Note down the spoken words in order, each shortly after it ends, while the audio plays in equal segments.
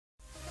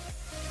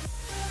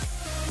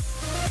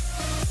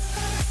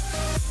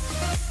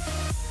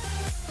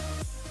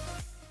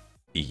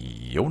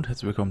Jo und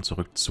herzlich willkommen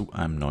zurück zu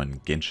einem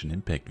neuen Genshin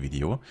Impact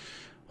Video.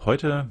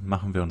 Heute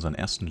machen wir unseren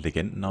ersten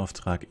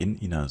Legendenauftrag in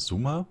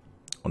Inazuma,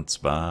 und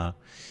zwar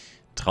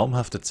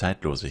Traumhafte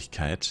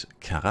Zeitlosigkeit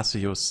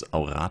Carassius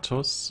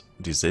Auratus,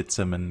 die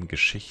seltsamen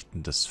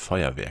Geschichten des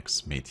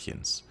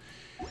Feuerwerksmädchens,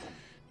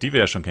 die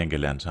wir ja schon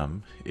kennengelernt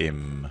haben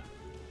im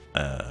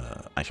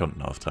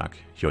Archontenauftrag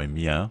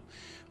Yoimiya.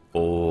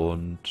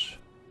 Und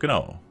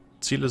genau,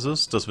 Ziel ist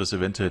es, dass wir es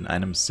eventuell in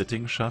einem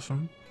Sitting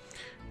schaffen.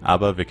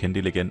 Aber wir kennen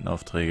die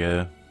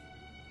Legendenaufträge,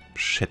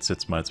 schätze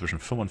jetzt mal zwischen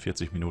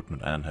 45 Minuten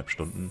und 1,5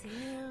 Stunden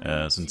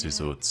sind sie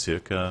so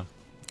circa.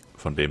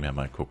 Von dem her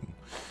mal gucken,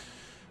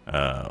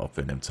 ob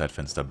wir in dem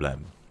Zeitfenster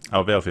bleiben.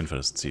 Aber wäre auf jeden Fall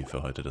das Ziel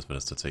für heute, dass wir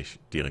das tatsächlich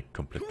direkt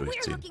komplett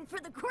durchziehen.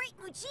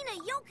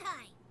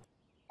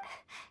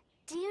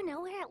 Do you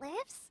know where it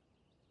lives?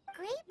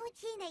 Great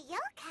Mugina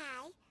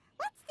Yokai?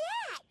 What's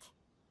that?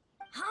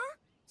 Huh?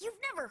 You've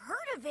never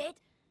heard of it?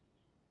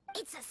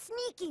 It's a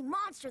sneaky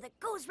monster that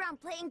goes around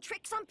playing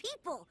tricks on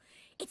people.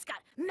 It's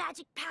got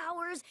magic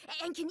powers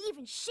and can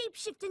even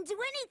shapeshift into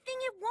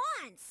anything it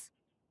wants.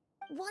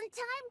 One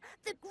time,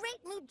 the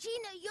Great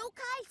Mugina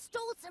Yokai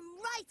stole some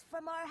rice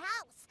from our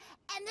house.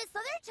 And this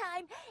other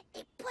time,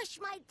 it pushed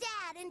my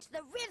dad into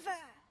the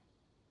river.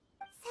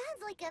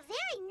 Sounds like a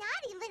very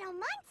naughty little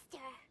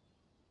monster.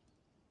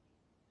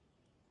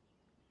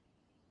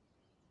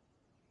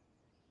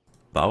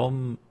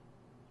 Warum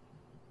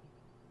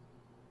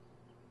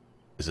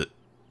ist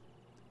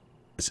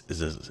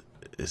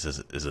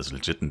es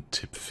legit ein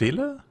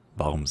Tippfehler?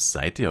 Warum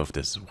seid ihr auf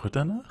der Suche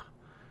danach?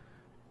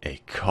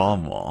 Ey,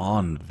 come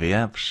on,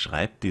 wer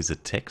schreibt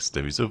diese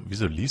Texte?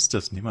 Wieso liest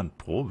das niemand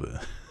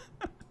Probe?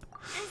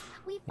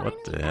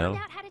 What the hell?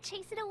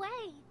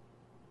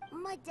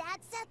 My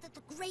dad said that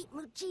the Great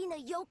Mugina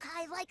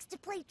Yokai likes to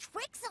play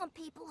tricks on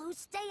people who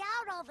stay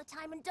out all the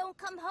time and don't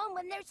come home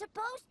when they're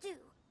supposed to.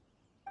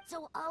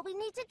 So all we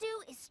need to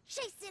do is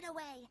chase it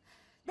away.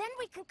 Then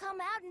we can come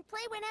out and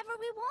play whenever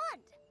we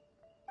want.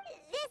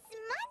 This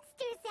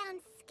monster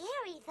sounds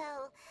scary,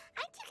 though.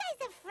 Aren't you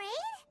guys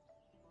afraid?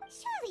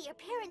 Surely your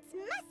parents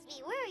must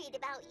be worried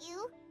about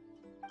you.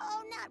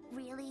 Oh, not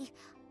really.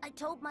 I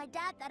told my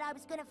dad that I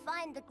was gonna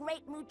find the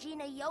Great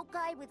Mugina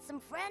Yokai with some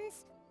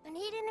friends, and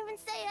he didn't even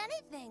say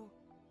anything.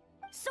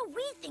 So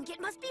we think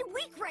it must be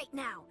weak right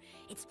now.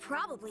 It's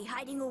probably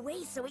hiding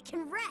away so it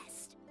can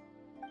rest.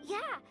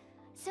 Yeah,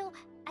 so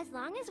as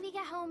long as we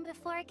get home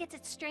before it gets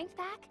its strength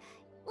back,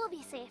 we'll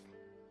be safe.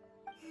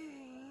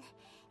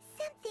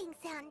 Something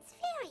sounds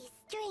very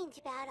strange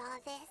about all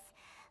this,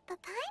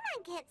 but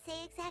Paimon can't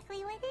say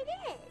exactly what it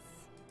is.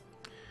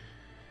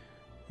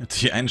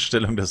 Die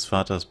Einstellung des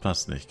Vaters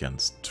passt nicht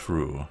ganz.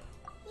 True.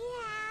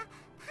 Yeah,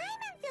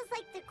 Paimon feels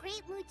like the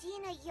Great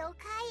Mugina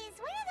Yokai is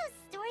one of those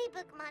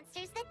storybook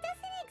monsters that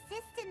doesn't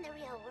exist in the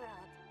real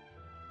world.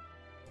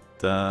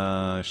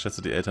 Ich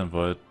schätze, die Eltern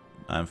wollten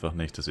einfach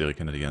nicht, dass ihre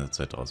Kinder die ganze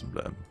Zeit draußen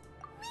bleiben.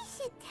 We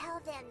should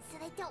tell them so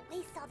they don't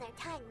waste all their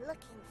time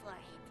looking for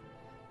it.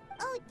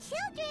 Oh,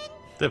 children!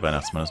 Der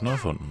Weihnachtsmann ist nur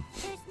erfunden.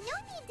 There's no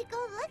need to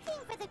go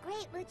looking for the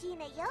Great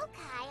Mugina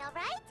Yokai,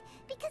 alright?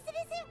 Because it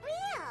isn't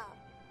real.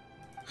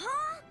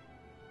 Huh?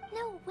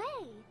 No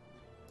way.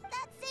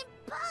 That's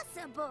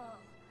impossible.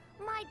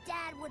 My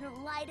dad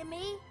wouldn't lie to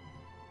me.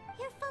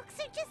 Your folks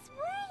are just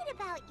worried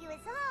about you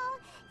is all.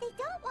 They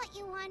don't want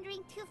you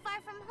wandering too far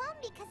from home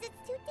because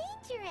it's too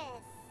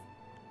dangerous.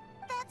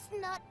 That's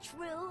not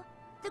true.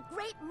 The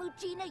Great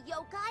Mugina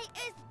Yokai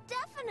is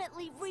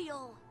definitely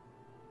real.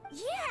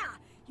 Yeah!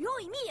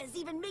 Yoimiya's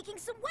even making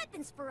some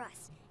weapons for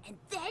us. And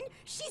then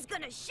she's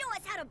gonna show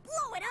us how to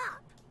blow it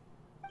up!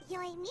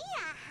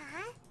 Yoimiya,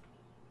 huh?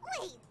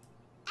 Wait,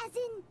 as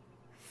in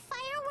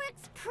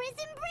fireworks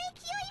prison break,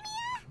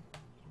 Yoimiya?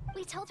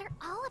 We told her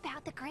all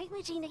about the Great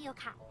Mugina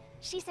Yokai.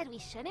 She said we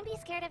shouldn't be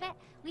scared of it.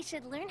 We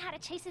should learn how to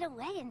chase it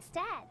away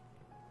instead.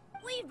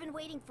 We've been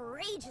waiting for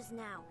ages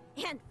now.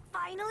 And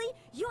finally,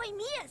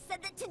 Yoimiya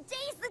said that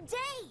today's the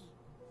day!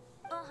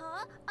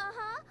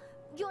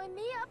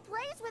 Yoimiya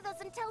plays with us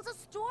and tells us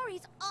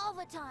stories all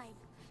the time.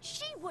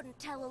 She wouldn't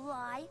tell a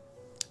lie.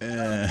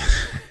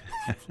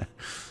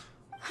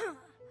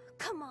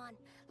 Come on,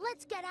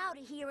 let's get out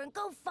of here and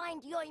go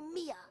find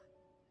Yoimiya.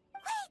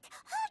 Wait,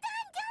 hold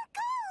on, don't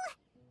go!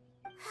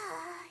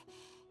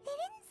 They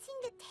didn't seem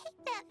to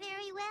take that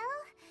very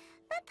well.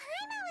 But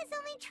Paimon was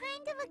only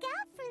trying to look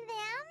out for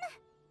them.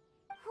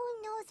 Who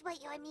knows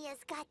what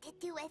Yoimiya's got to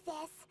do with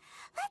this?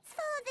 Let's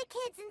follow the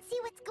kids and see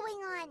what's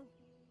going on.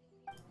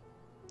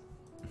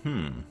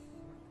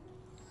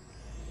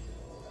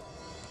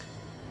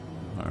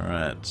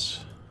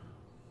 Alright.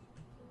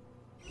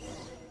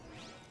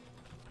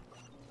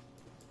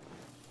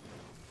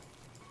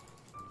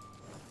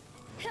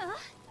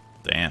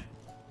 Damn.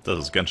 Das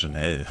ist ganz schön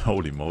hell.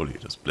 Holy moly,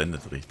 das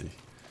blendet richtig.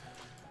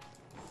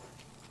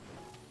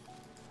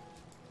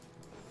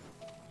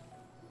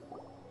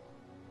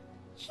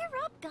 Cheer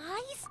up,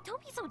 guys.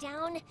 Don't be so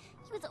down.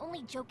 He was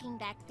only joking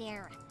back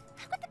there.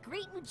 How could the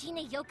Great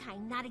Mugina Yokai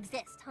not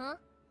exist, huh?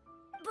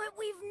 But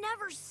we've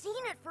never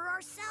seen it for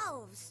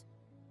ourselves.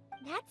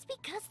 That's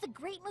because the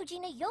Great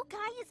Mujina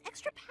Yokai is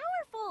extra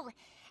powerful.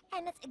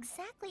 And that's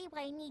exactly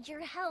why I need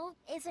your help,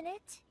 isn't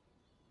it?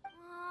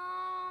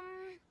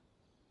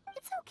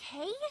 It's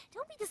okay.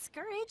 Don't be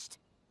discouraged.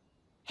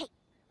 Hey,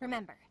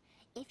 remember,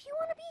 if you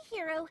want to be a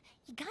hero,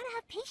 you gotta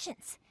have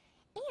patience.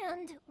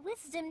 And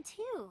wisdom,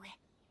 too.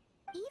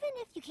 Even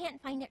if you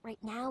can't find it right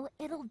now,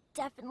 it'll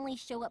definitely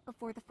show up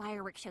before the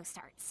fireworks show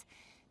starts.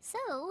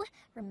 So,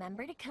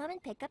 remember to come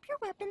and pick up your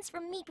weapons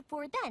from me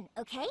before then,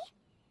 okay?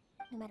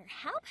 No matter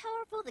how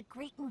powerful the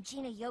Great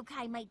Mujina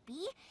Yokai might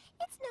be,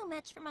 it's no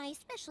match for my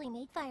specially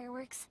made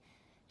fireworks.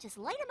 Just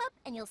light them up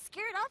and you'll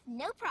scare it off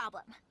no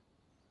problem.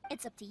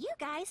 It's up to you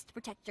guys to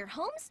protect your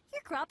homes,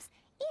 your crops,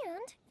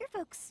 and your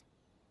folks.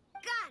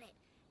 Got it!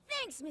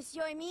 Thanks, Miss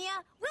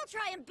Yoimiya. We'll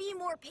try and be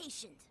more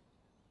patient.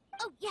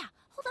 Oh yeah,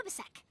 hold up a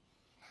sec.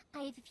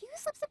 I have a few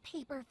slips of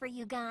paper for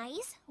you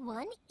guys,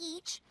 one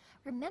each.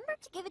 Remember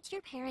to give it to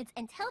your parents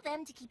and tell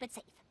them to keep it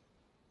safe.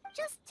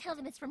 Just tell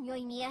them it's from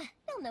Yoimiya.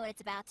 They'll know what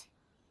it's about.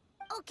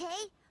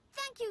 Okay,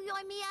 thank you,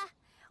 Yoimiya.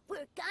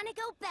 We're gonna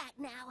go back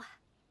now.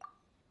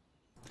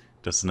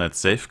 Das sind halt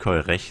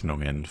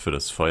Safe-Call-Rechnungen für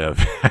das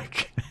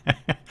Feuerwerk.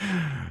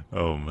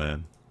 Oh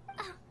man.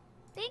 Oh,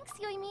 thanks,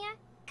 Yoimiya.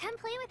 Come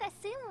play with us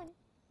soon.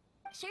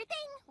 Sure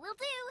thing, will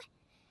do.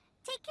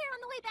 Take care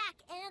on the way back,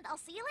 and I'll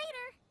see you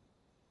later.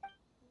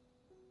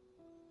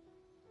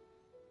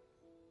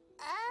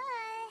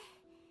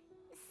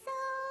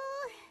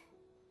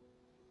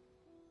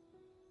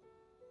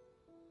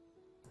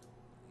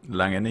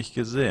 Lange nicht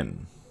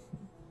gesehen.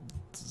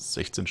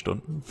 16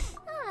 Stunden?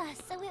 Ah,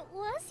 so it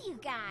was you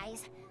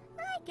guys.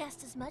 I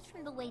guessed as much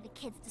from the way the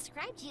kids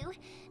described you.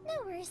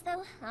 No worries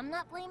though, I'm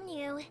not blaming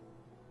you.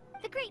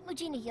 The Great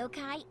Mujina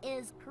Yokai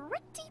is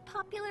pretty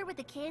popular with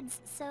the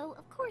kids, so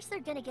of course they're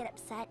gonna get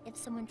upset if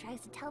someone tries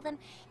to tell them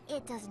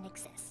it doesn't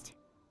exist.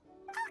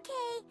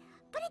 Okay,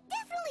 but it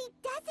definitely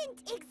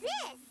doesn't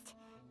exist,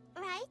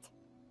 right?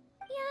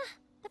 Yeah,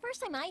 the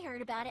first time I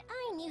heard about it,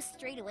 I knew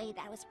straight away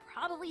that was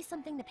probably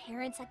something the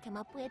parents had come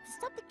up with to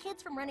stop the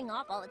kids from running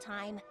off all the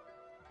time.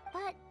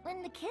 But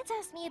when the kids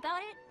asked me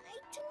about it,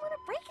 I didn't want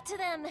to break it to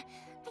them.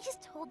 I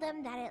just told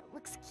them that it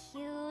looks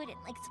cute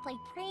and likes to play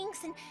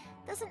pranks and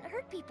doesn't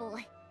hurt people.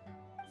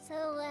 So,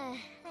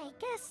 I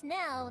guess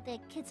now the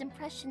kids'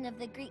 impression of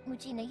the Great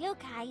Mujina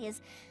Yokai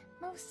is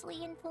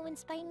mostly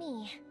influenced by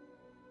me.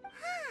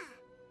 Huh.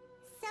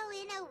 So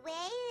in a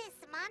way,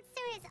 this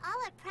monster is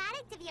all a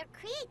product of your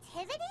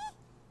creativity?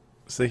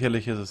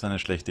 Sicherlich ist es eine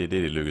schlechte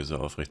Idee, die Lüge so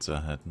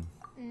aufrechtzuerhalten.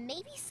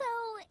 Maybe so.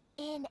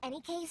 In any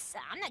case,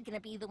 I'm not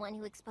gonna be the one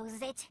who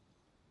exposes it.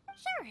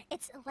 Sure,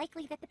 it's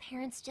likely that the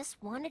parents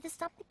just wanted to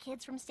stop the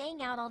kids from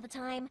staying out all the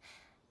time,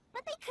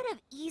 but they could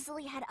have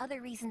easily had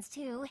other reasons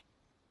too.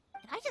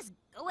 If I just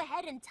go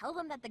ahead and tell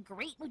them that the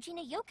Great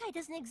Mujina Yokai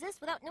doesn't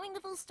exist without knowing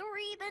the full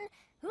story, then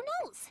who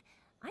knows?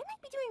 I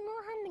might be doing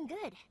more harm than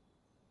good.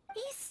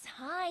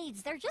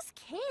 Besides, they're just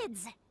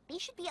kids. They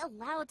should be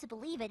allowed to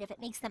believe it if it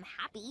makes them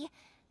happy.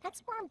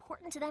 That's more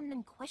important to them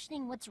than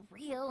questioning what's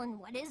real and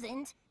what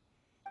isn't.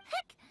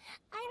 Heck,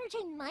 I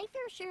entertain my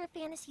fair share of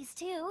fantasies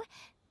too.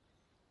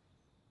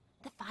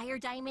 The fire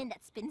diamond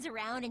that spins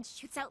around and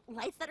shoots out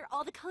lights that are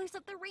all the colors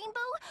of the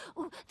rainbow.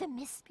 Ooh, the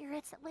mist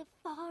spirits that live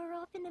far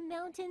off in the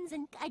mountains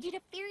and guide you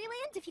to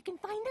fairyland if you can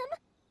find them.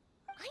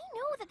 I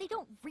know that they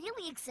don't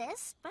really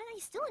exist, but I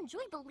still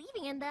enjoy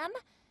believing in them.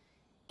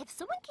 If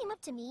someone came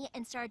up to me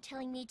and started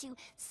telling me to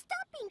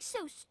stop being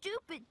so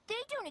stupid,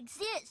 they don't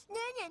exist,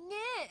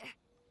 nah.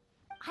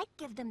 I'd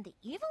give them the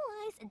evil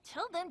eyes and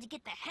tell them to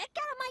get the heck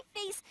out of my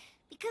face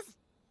because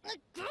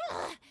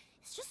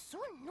it's just so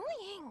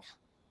annoying.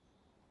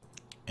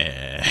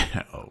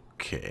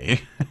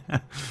 Okay.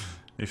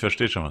 Ich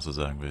verstehe schon, was du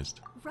sagen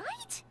willst.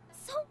 Right?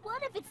 So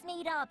what if it's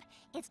made up?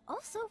 It's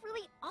also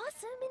really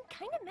awesome and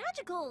kind of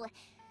magical.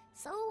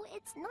 So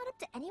it's not up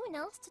to anyone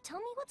else to tell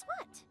me what's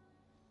what.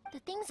 The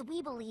things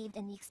we believed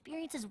and the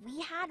experiences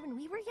we had when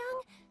we were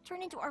young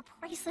turn into our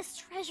priceless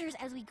treasures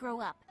as we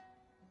grow up.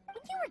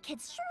 When you were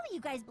kids, surely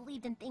you guys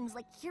believed in things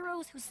like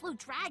heroes who slew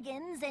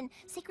dragons and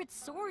sacred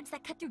swords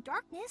that cut through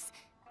darkness.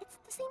 It's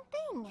the same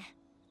thing.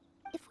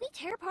 If we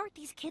tear apart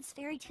these kids'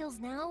 fairy tales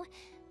now,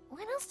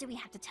 what else do we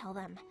have to tell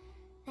them?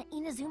 That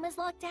Inazuma's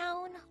locked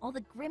down? All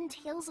the grim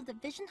tales of the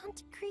Vision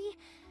Hunt decree?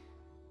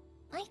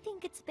 I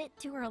think it's a bit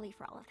too early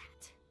for all of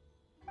that.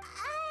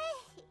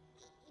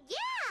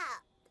 Yeah!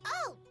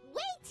 Oh,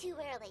 way too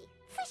early,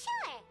 for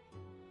sure!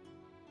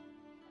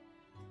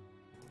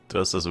 Du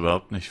hast das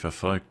überhaupt nicht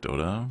verfolgt,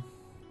 oder?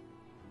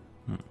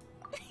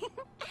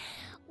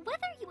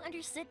 Whether you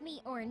understood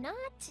me or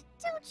not,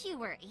 don't you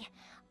worry.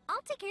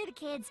 I'll take care of the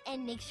kids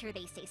and make sure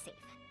they stay safe.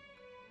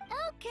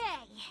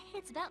 Okay,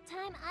 it's about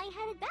time I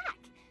headed back.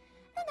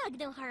 The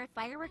Naganohara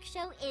fireworks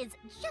show is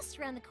just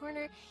around the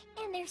corner,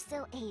 and there's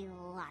still a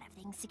lot of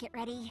things to get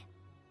ready.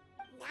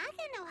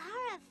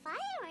 Naganohara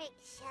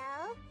fireworks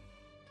show?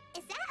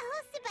 Is that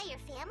hosted by your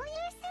family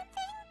or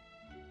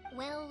something?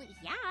 Well,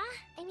 yeah.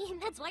 I mean,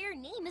 that's why our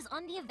name is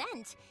on the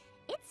event.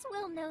 It's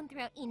well known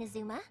throughout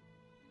Inazuma.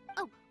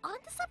 Oh, on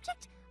the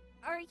subject,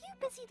 are you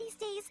busy these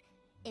days?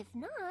 If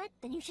not,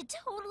 then you should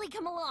totally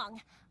come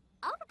along.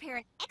 I'll prepare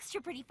an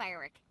extra pretty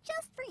firework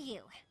just for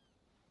you.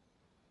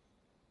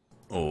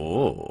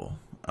 Oh,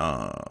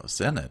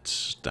 sehr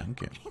nett.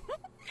 Danke.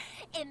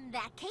 In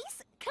that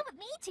case, come with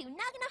me to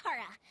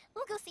Naganohara.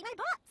 We'll go see my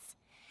boss.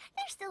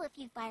 There's still a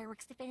few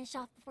fireworks to finish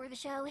off before the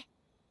show.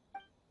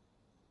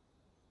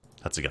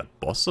 Hat sie gerade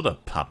Boss oder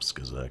Paps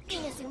gesagt?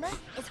 Inazuma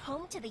is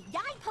home to the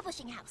Yai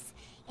Publishing House,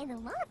 and a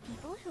lot of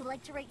people who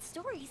like to write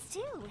stories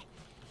too.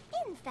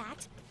 In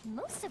fact,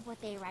 most of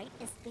what they write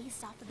is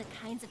based off of the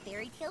kinds of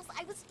fairy tales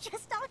I was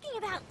just talking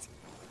about.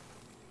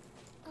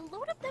 A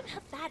lot of them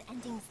have bad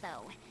endings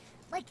though.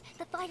 Like,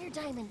 the fire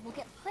diamond will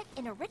get put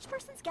in a rich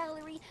person's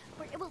gallery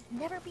where it will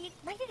never be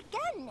ignited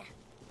again.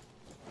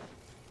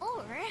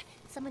 Or,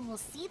 someone will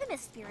see the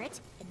mist spirit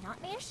and not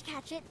manage to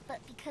catch it,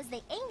 but because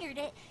they angered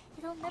it,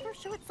 it'll never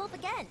show itself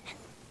again.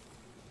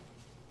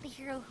 The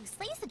hero who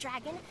slays the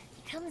dragon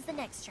becomes the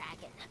next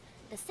dragon.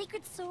 The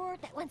sacred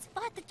sword that once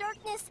fought the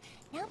darkness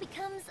now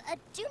becomes a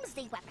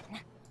doomsday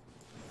weapon.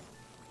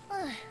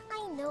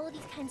 I know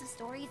these kinds of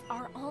stories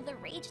are all the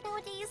rage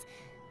nowadays,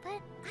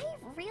 but I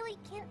really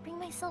can't bring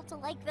myself to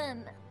like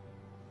them.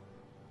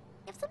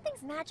 If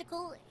something's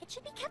magical, it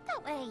should be kept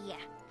that way.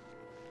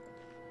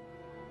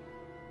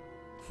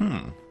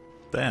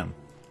 Damn.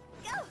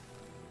 Go!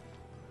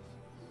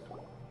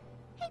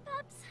 Hey,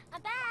 Pops,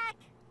 I'm back!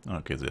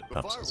 Okay, sie hat The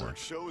Paps gesagt.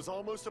 fireworks show is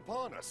almost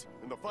upon us,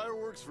 and the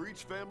fireworks for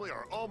each family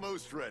are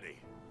almost ready.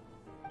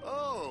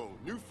 Oh,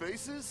 new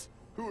faces?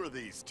 Who are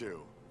these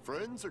two?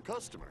 Friends or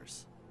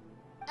customers?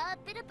 A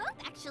bit of both,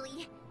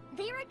 actually.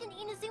 They arrived in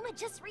Inazuma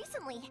just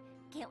recently.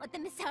 Can't let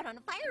them miss out on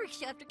a fireworks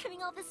show after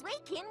coming all this way,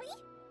 can we?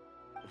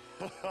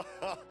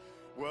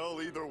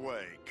 Well, either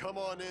way, come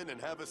on in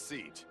and have a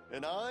seat.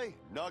 And I,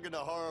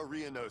 Naganohara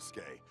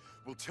Ryunosuke,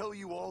 will tell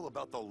you all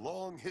about the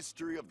long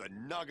history of the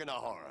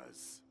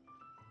Naganoharas.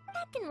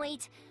 That can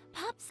wait.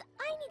 Pops,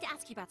 I need to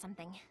ask you about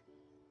something.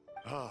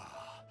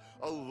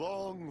 A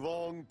long,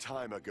 long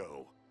time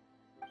ago.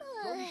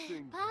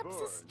 Pops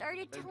has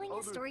started telling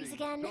us stories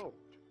again.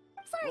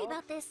 Sorry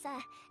about this,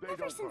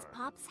 ever since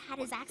Pops had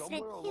his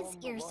accident, his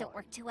ears don't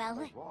work too well.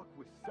 Really?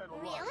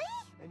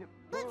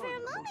 But for a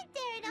moment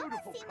there, it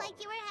almost seemed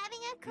like you were having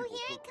a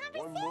coherent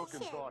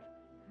conversation.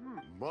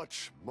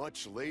 Much,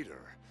 much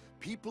later,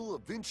 people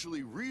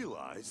eventually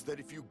realized that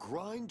if you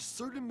grind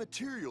certain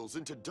materials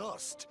into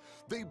dust,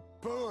 they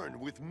burn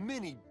with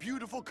many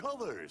beautiful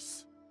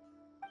colors.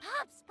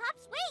 Pops,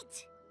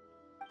 wait!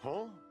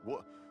 Huh?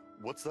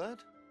 What's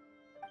that?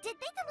 Did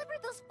they deliver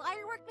those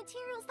firework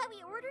materials that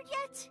we ordered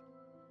yet?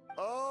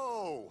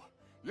 Oh!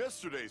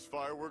 Yesterday's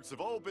fireworks have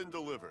all been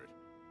delivered.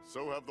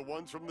 So have the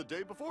ones from the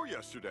day before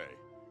yesterday.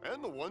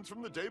 And the ones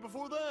from the day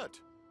before that.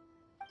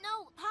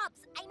 No,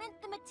 Pops, I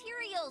meant the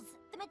materials.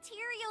 The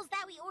materials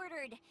that we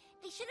ordered.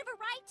 They should have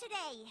arrived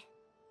today.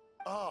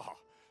 Ah,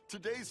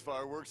 today's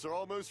fireworks are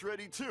almost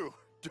ready too.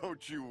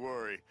 Don't you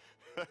worry.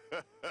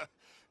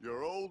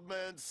 Your old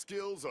man's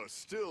skills are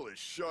still as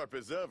sharp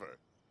as ever.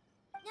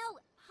 No,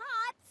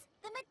 Pops,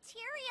 the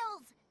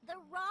materials. The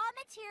raw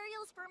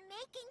materials for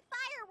making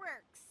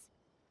fireworks.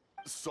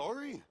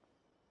 Sorry?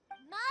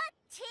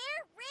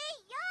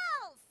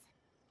 Materials!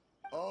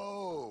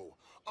 Oh,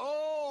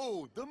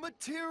 the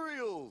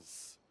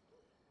materials!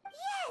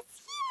 Yes,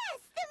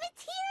 the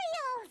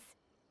materials!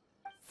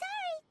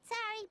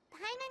 Sorry,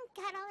 Paimon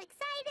got all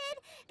excited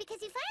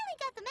because you finally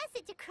got the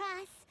message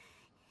across.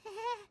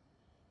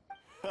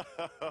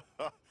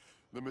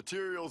 The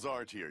materials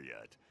aren't here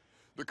yet.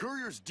 The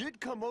couriers did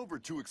come over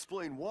to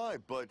explain why,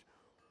 but,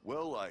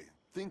 well, I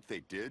think they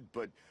did,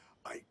 but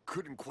I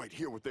couldn't quite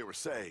hear what they were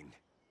saying.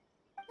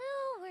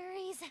 No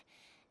worries.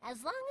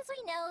 As long as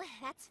we know,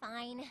 that's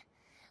fine.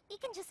 We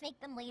can just make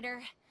them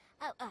later.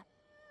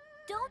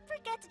 Don't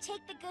forget to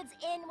take the goods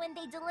in when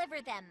they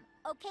deliver them,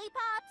 okay,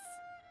 Pops?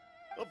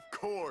 Of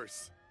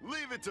course!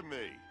 Leave it to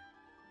me!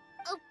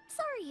 Oh,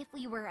 sorry if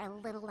we were a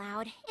little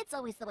loud. It's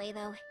always the way,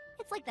 though.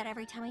 It's like that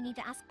every time I need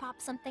to ask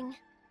Pop something.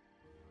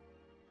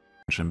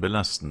 Schön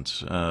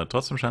belastend.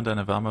 Trotzdem scheint er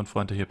eine warme und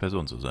freundliche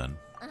Person zu sein.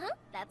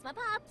 That's my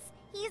Pops.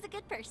 He's a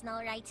good person,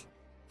 all right.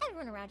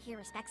 Everyone around here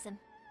respects him.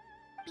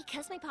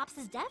 Because my Pops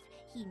is deaf,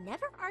 he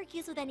never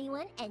argues with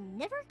anyone and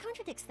never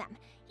contradicts them.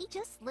 He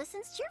just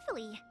listens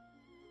cheerfully.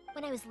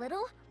 When I was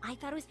little, I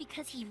thought it was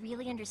because he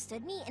really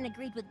understood me and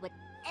agreed with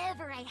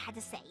whatever I had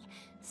to say.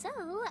 So,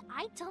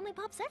 I'd tell my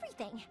Pops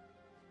everything.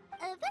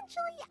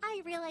 Eventually,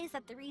 I realized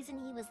that the reason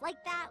he was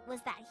like that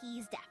was that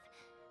he's deaf.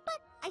 But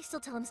I still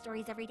tell him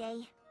stories every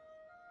day.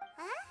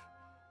 Huh?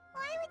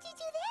 Why would you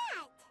do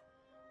that?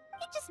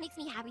 It just makes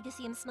me happy to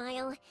see him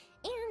smile,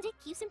 and it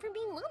keeps him from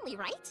being lonely,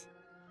 right?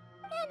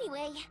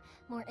 Anyway,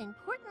 more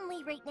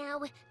importantly right now,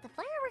 the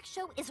fireworks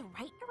show is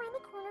right around the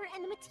corner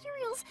and the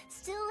materials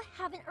still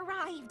haven't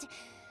arrived.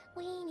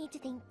 We need to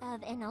think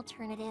of an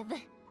alternative.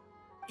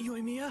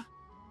 Yoimiya?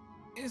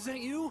 Is that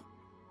you?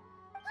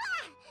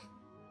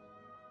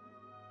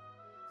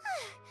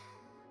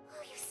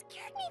 Oh, you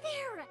scared me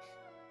there!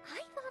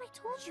 I thought I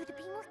told you to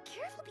be more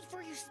careful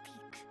before you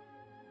speak.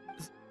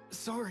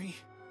 Sorry.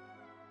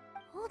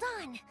 Hold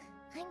on,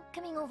 I'm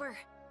coming over.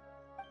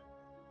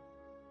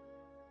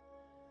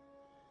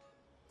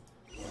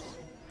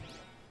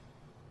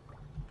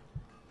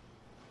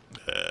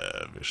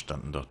 Wir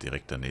standen doch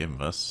direkt daneben,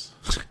 was?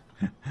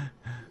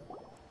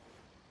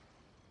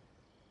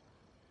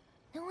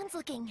 No one's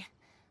looking.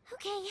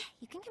 Okay,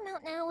 you can come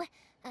out now.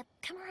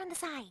 Come around the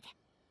side.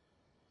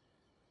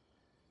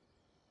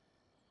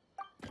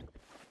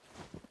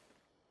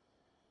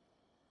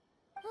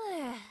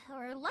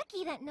 We're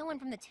lucky that no one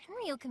from the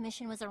Tenryo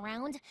Commission was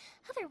around.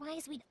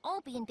 Otherwise, we'd all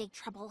be in big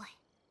trouble.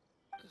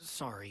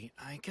 Sorry,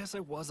 I guess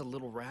I was a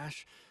little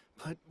rash,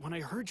 but when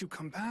I heard you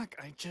come back,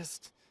 I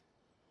just...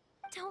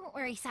 Don't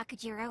worry,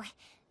 Sakujiro.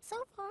 So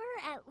far,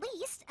 at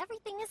least,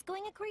 everything is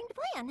going according to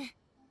plan.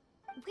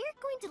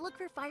 We're going to look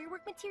for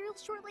firework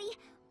materials shortly.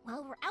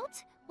 While we're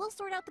out, we'll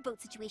sort out the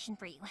boat situation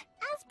for you,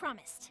 as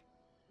promised.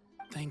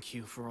 Thank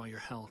you for all your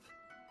help.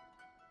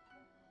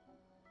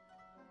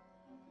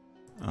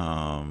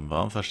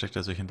 Warum versteckt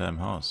er sich hinter einem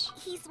Haus?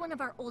 He's one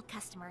of our old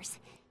customers.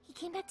 He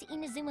came back to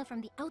Inazuma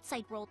from the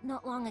outside world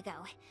not long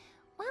ago.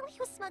 While he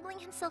was smuggling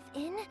himself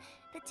in,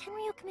 the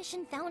Tenryo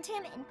Commission found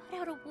him and put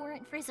out a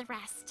warrant for his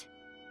arrest.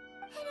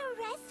 An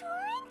arrest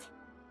warrant?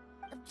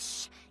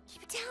 Shh,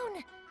 keep it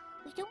down.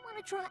 We don't want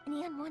to draw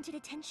any unwanted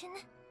attention.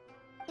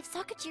 If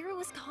Sakujiro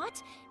was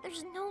caught,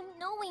 there's no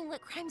knowing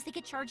what crimes they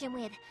could charge him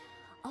with.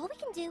 All we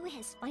can do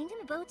is find him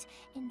a boat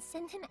and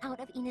send him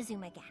out of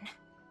Inazuma again.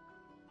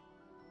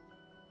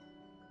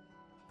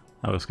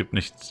 Aber gibt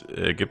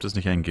es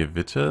nicht ein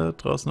Gewitter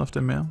draußen auf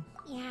dem Meer?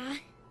 Yeah,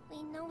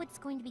 we know it's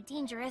going to be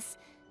dangerous,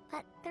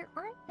 but there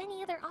aren't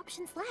many other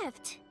options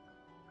left.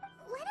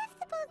 What if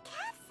the boat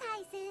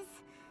capsizes?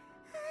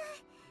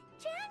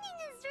 Drowning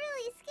is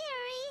really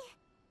scary.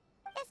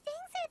 If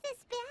things are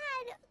this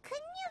bad,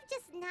 couldn't you have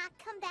just not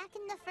come back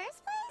in the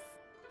first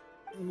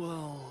place?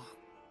 Well,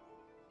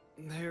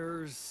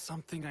 there's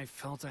something I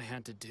felt I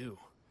had to do.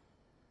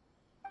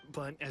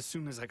 But as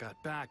soon as I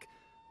got back,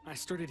 I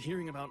started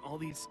hearing about all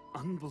these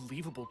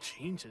unbelievable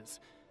changes.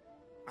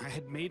 I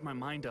had made my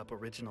mind up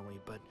originally,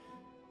 but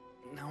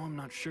now I'm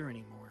not sure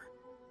anymore.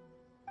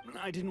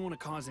 I didn't want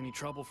to cause any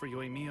trouble for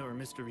Yoimiya or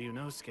Mr.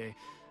 Ryunosuke,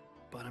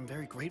 but I'm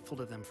very grateful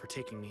to them for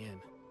taking me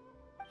in.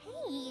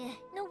 Hey,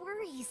 no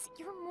worries.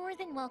 You're more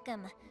than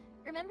welcome.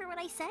 Remember what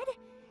I said?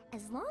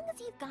 As long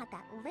as you've got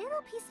that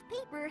little piece of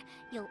paper,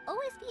 you'll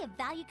always be a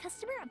valued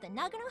customer of the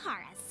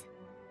Naganoharas.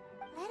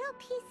 Little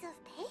piece of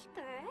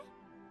paper?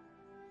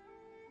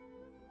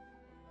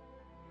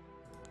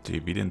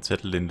 Wie den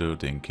Zettel, den du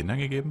den Kindern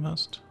gegeben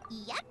hast?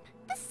 Yep,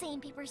 the same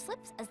paper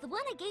slips as the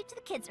one I gave to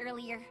the kids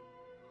earlier.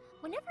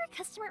 Whenever a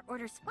customer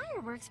orders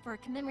fireworks for a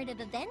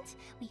commemorative event,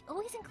 we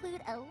always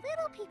include a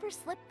little paper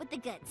slip with the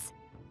goods.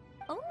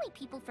 Only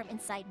people from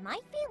inside my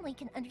family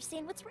can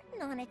understand what's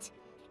written on it.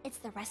 It's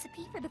the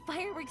recipe for the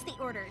fireworks they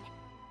ordered.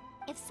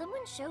 If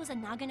someone shows a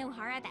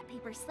Naganohara that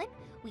paper slip,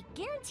 we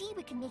guarantee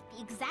we can make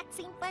the exact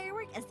same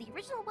firework as the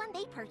original one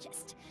they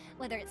purchased,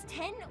 whether it's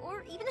 10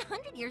 or even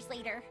 100 years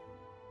later.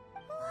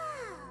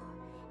 Wow,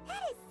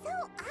 that is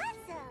so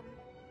awesome!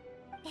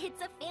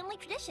 It's a family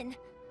tradition.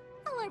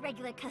 All our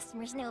regular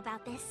customers know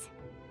about this.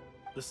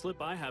 The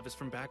slip I have is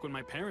from back when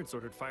my parents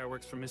ordered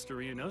fireworks from Mr.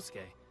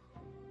 Ryunosuke.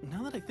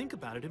 Now that I think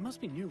about it, it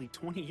must be nearly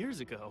 20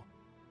 years ago.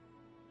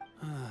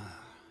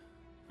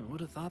 I would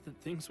have thought that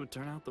things would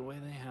turn out the way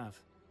they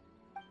have.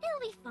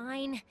 It'll be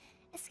fine.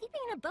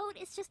 Escaping in a boat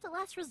is just a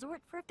last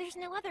resort for if there's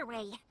no other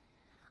way.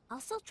 I'll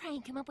still try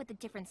and come up with a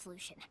different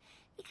solution,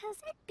 because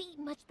it'd be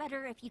much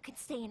better if you could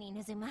stay in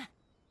Inazuma.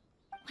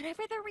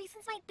 Whatever their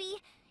reasons might be,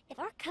 if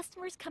our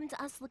customers come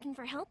to us looking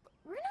for help,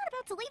 we're not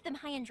about to leave them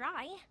high and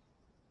dry.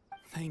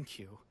 Thank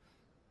you.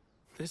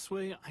 This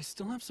way, I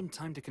still have some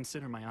time to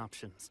consider my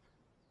options.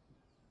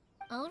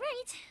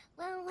 Alright,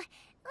 well,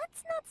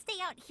 let's not stay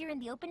out here in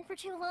the open for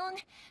too long.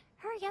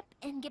 Hurry up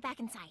and get back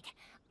inside.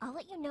 I'll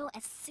let you know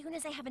as soon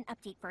as I have an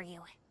update for you.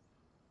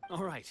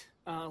 Alright,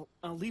 I'll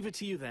leave it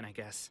to you then, I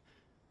guess.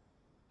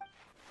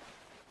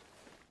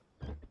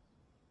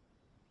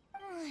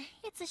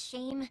 It's a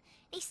shame.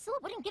 They still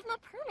wouldn't give him a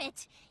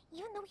permit,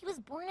 even though he was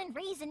born and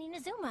raised in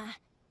Inazuma.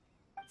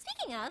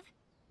 Speaking of,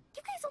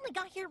 you guys only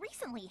got here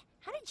recently.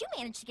 How did you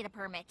manage to get a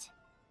permit?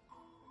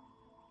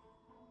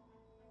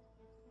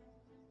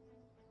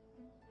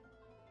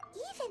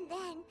 Even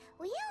then,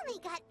 we only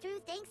got through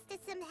thanks to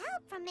some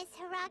help from Miss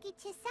Hiragi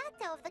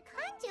Chisato of the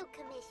Kanjo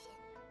Commission.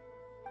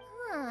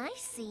 I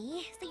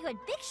see. So you had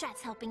big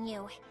shots helping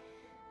you.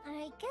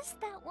 I guess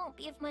that won't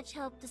be of much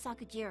help to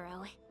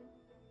Sakujiro.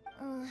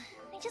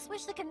 I just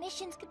wish the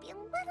commissions could be a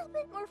little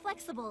bit more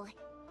flexible.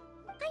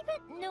 I bet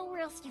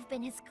nowhere else you've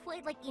been is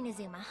quite like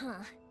Inazuma,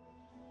 huh?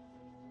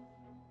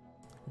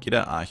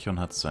 Jeder Archon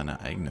hat seine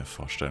eigene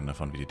Vorstellung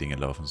davon, wie die Dinge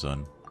laufen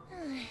sollen.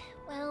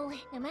 Well,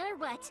 no matter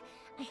what,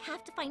 I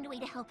have to find a way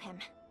to help him.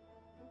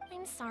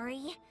 I'm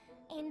sorry.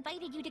 I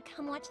invited you to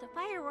come watch the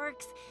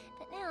fireworks,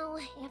 but now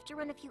I have to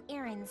run a few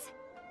errands.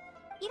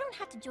 You don't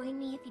have to join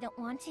me if you don't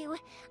want to.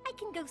 I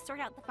can go sort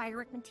out the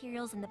firework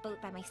materials in the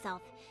boat by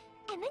myself.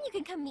 And then you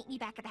can come meet me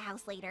back at the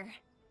house later.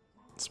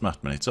 Es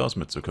macht mir nichts aus,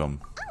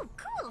 mitzukommen. Oh,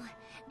 cool!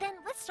 Then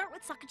let's start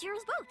with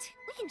Sakujiro's boat.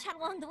 We can chat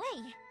along the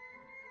way.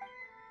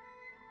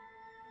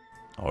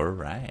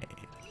 Alright.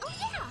 Oh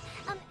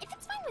yeah! If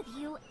it's fine with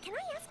you, can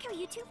I ask how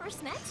you two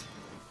first met?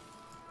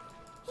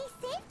 He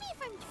saved me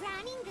from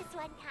drowning this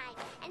one time,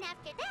 and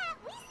after that,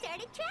 we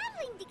started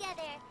traveling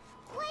together.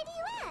 Why do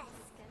you ask?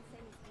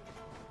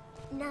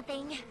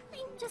 Nothing.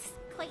 I'm just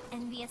quite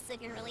envious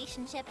of your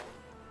relationship.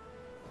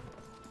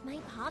 My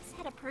pops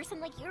had a person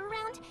like you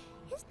around.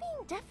 His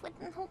being deaf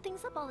wouldn't hold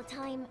things up all the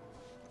time.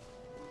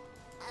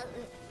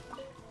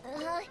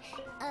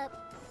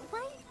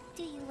 Why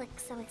do you look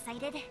so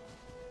excited?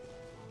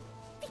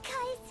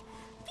 Because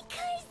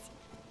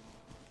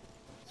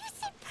you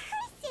said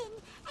person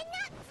and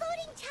not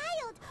floating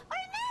child or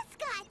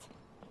mascot.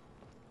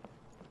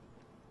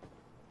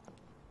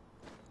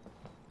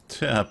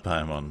 Tja,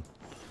 Paimon.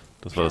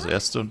 Das war das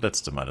erste und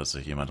letzte Mal, dass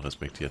sich jemand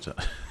respektierte.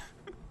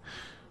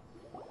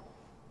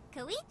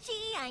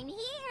 Koichi, I'm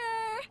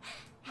here!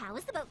 How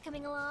is the boat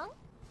coming along?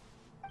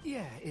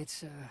 Yeah,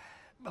 it's,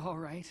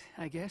 alright,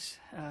 I guess.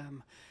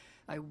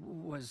 I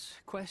was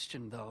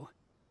questioned, though.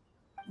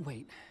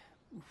 Wait,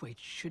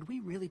 should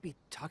we really be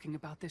talking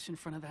about this in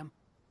front of them?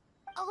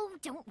 Oh,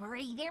 don't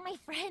worry, they're my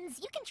friends.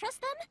 You can trust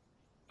them.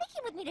 They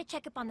came with me to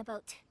check up on the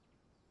boat.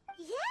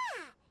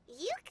 Yeah,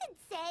 you could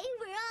say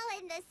we're all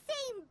in the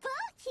same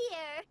boat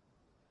here.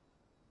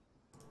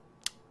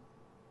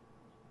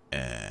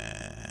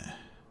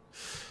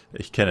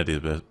 Ich kenne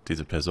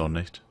diese Person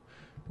nicht.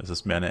 Es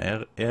ist mir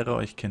eine Ehre,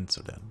 euch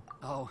kennenzulernen.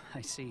 Oh,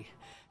 I see.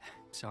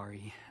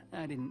 Sorry,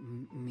 I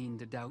didn't mean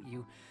to doubt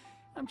you.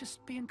 I'm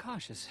just being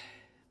cautious.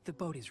 The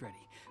boat is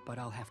ready, but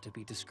I'll have to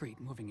be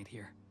discreet moving it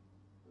here.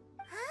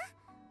 Huh?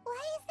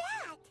 Why is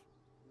that?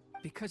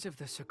 Because of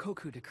the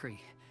Sokoku decree,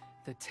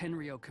 the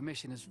Tenryou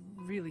Commission is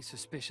really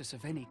suspicious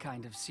of any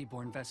kind of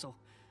seaborne vessel.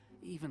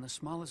 Even the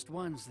smallest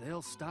ones,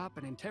 they'll stop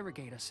and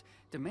interrogate us,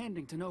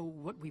 demanding to know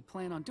what we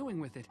plan on doing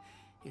with it.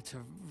 It's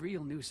a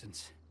real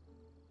nuisance.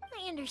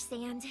 I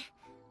understand.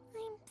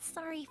 I'm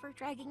sorry for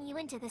dragging you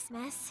into this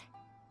mess.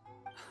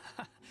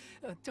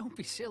 Don't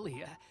be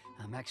silly.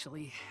 I'm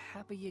actually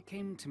happy you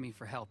came to me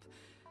for help.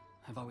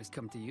 I've always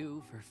come to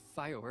you for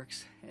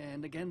fireworks,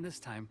 and again this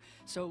time.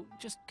 So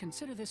just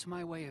consider this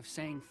my way of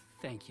saying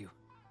thank you.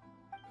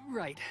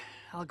 Right,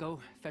 I'll go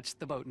fetch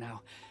the boat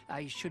now.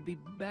 I should be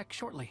back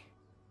shortly.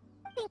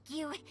 Thank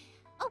you.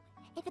 Oh,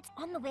 if it's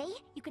on the way,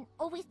 you can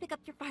always pick up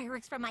your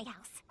fireworks from my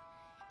house.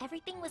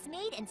 Everything was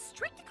made in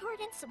strict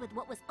accordance with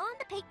what was on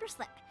the paper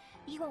slip.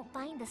 You won't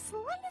find the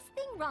slightest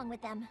thing wrong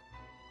with them.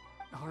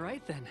 All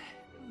right then.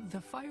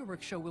 The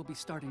fireworks show will be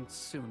starting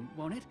soon,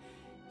 won't it?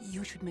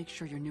 You should make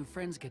sure your new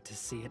friends get to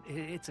see it.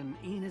 It's an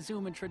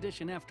Inazuma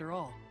tradition after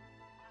all.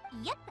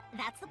 Yep,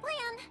 that's the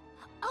plan.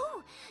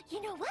 Oh,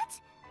 you know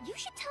what? You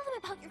should tell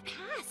them about your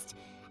past.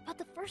 About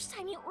the first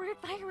time you ordered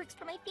fireworks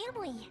for my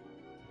family.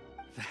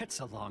 That's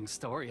a long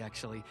story,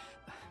 actually.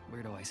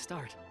 Where do I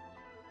start?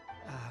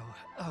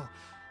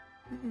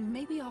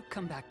 Maybe I'll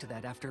come back to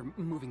that after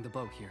moving the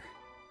boat here.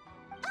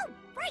 Oh,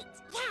 right,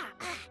 yeah.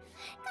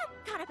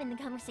 Got caught up in the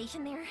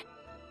conversation there.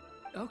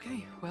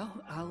 Okay, well,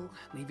 I'll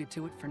leave you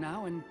to it for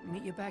now and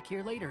meet you back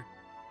here later.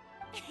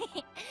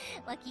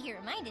 Lucky you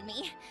reminded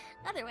me.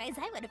 Otherwise,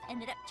 I would have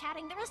ended up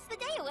chatting the rest of the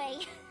day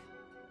away.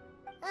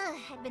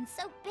 I've been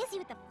so busy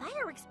with the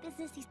fireworks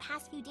business these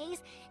past few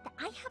days that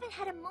I haven't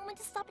had a moment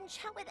to stop and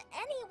chat with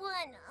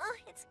anyone.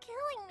 It's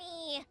killing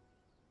me.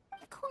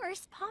 Of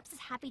course, Pops is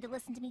happy to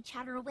listen to me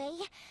chatter away,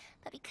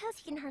 but because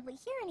he can hardly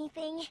hear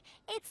anything,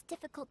 it's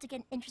difficult to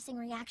get an interesting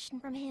reaction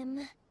from him.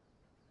 And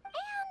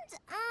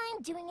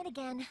I'm doing it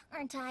again,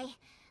 aren't I?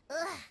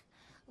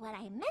 What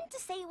I meant to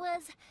say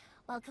was,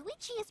 while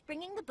Koichi is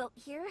bringing the boat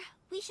here,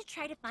 we should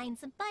try to find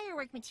some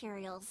firework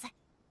materials.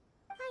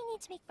 I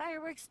need to make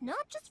fireworks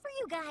not just for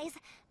you guys,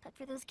 but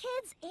for those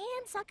kids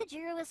and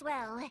Sakajiro as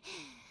well.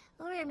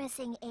 We're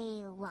missing a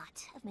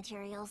lot of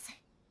materials.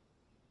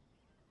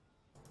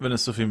 Wenn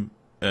es zu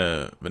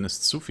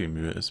viel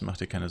Mühe ist,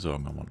 macht ihr keine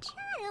Sorgen um uns.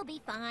 It'll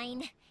be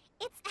fine.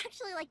 It's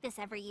actually like this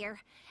every year.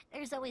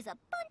 There's always a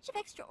bunch of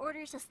extra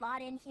orders to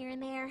slot in here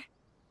and there.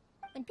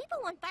 When people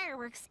want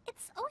fireworks,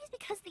 it's always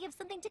because they have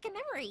something to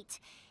commemorate.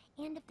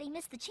 And if they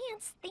miss the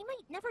chance, they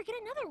might never get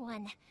another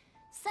one.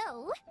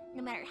 So,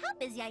 no matter how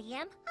busy I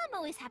am, I'm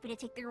always happy to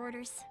take their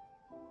orders.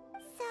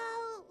 So,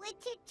 what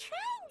you're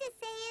trying to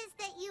say is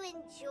that you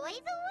enjoy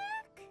the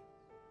work?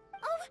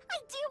 Oh, I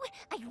do!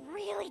 I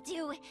really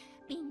do!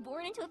 Being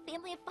born into a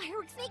family of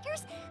fireworks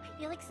makers, I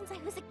feel like since I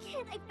was a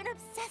kid, I've been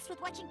obsessed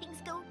with watching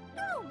things go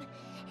boom!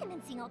 And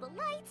then seeing all the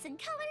lights and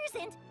colors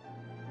and...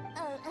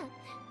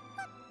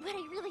 What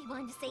I really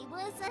wanted to say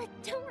was,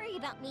 don't worry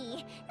about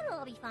me. It'll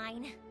all be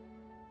fine.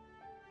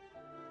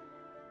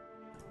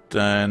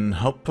 Dein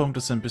Hauptpunkt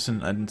ist ein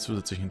bisschen in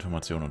zusätzlichen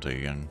Informationen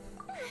untergegangen.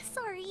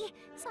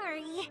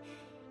 Sorry.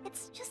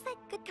 It's just that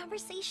good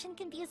conversation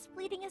can be as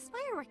fleeting as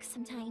fireworks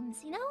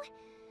sometimes, you know?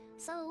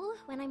 So,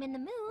 when I'm in the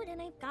mood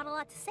and I've got a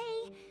lot to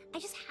say, I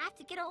just have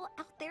to get all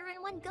out there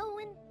in one go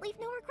and leave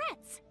no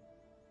regrets.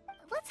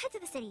 Let's head to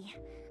the city.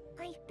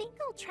 I think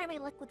I'll try my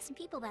luck with some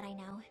people that I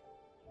know.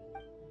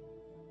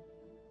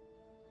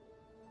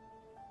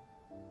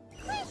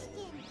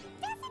 Question!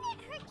 Doesn't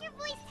it hurt your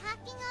voice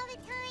talking all the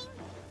time?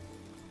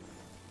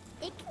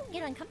 It can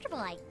get uncomfortable,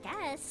 I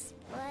guess.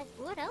 But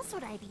what else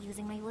would I be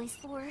using my voice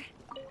for?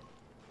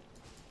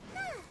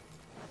 Huh.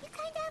 You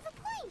kinda have a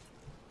point.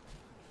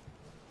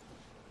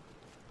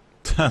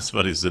 Das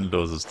war das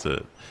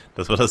sinnloseste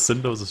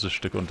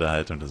Stück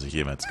Unterhaltung, das ich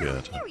jemals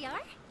gehört Here habe. we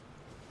are.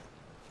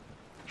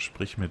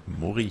 Sprich mit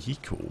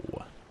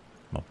Morihiko.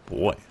 My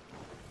boy.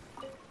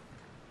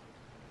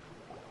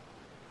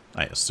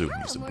 I assume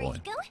he's a Hello, boy.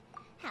 Morihiko.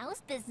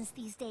 How's business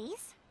these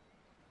days?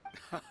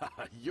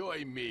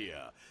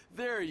 Yoimiya,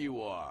 there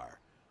you are.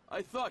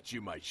 I thought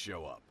you might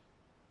show up.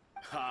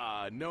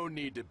 Ha, no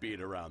need to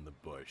beat around the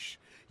bush.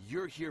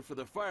 You're here for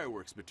the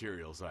fireworks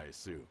materials, I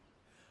assume.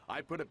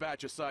 I put a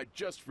batch aside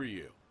just for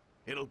you.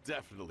 It'll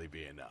definitely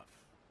be enough.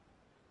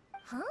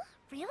 Huh?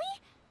 Really?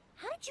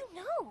 How did you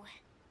know?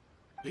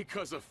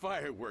 Because a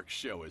fireworks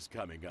show is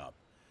coming up.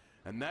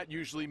 And that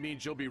usually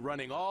means you'll be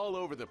running all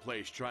over the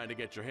place trying to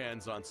get your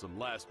hands on some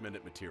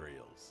last-minute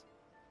materials.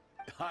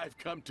 I've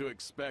come to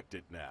expect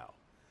it now.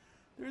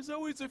 There's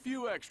always a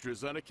few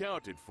extras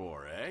unaccounted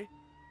for, eh?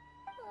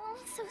 Oh,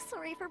 I'm so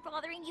sorry for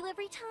bothering you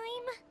every time.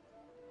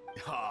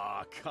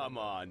 Ah, come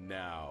on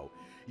now.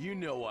 You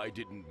know I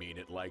didn't mean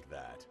it like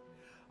that.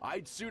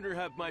 I'd sooner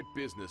have my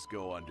business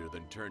go under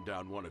than turn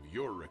down one of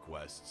your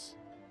requests.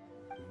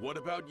 What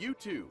about you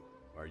two?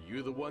 Are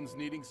you the ones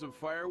needing some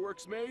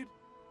fireworks made?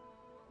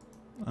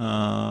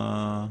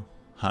 Hi,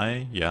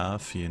 ja,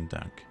 vielen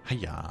Dank. Hi,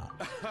 ja.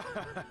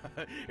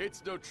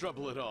 It's no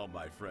trouble at all,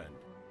 my friend.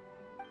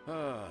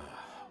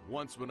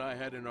 Once when I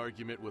had an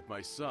argument with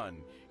my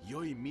son,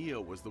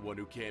 Yoimiya was the one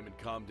who came and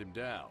calmed him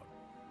down.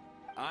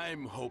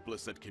 I'm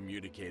hopeless at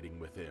communicating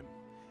with him.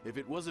 If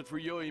it wasn't for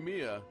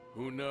Yoimiya,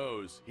 who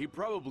knows? He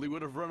probably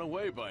would have run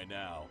away by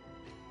now.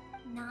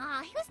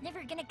 Nah, he was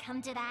never gonna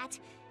come to that.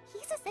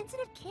 He's a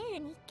sensitive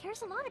kid and he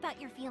cares a lot about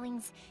your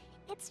feelings.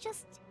 It's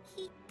just,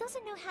 he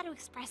doesn't know how to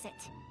express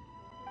it.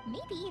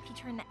 Maybe if you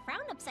turn that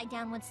frown upside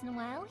down once in a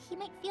while, he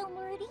might feel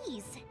more at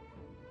ease.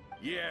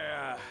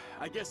 Yeah,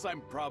 I guess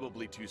I'm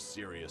probably too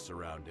serious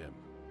around him.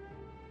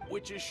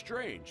 Which is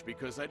strange,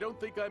 because I don't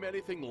think I'm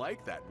anything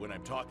like that when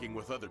I'm talking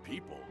with other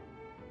people.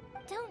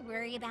 Don't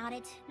worry about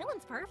it. No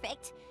one's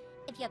perfect.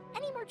 If you have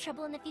any more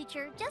trouble in the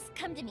future, just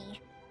come to me.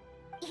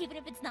 Even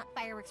if it's not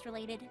fireworks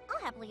related,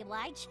 I'll happily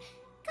oblige.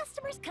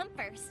 Customers come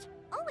first.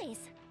 Always.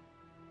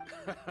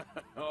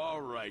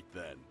 All right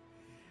then.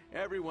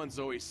 Everyone's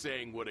always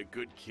saying what a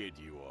good kid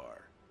you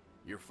are.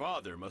 Your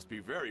father must be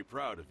very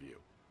proud of you.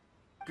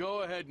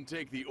 Go ahead and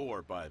take the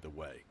ore, by the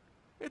way.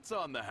 It's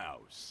on the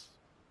house.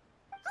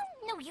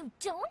 Oh, no you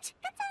don't!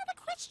 That's out of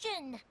the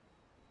question!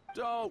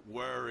 Don't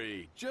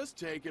worry. Just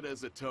take it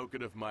as a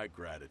token of my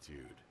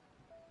gratitude.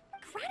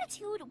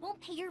 Gratitude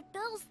won't pay your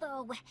bills,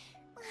 though.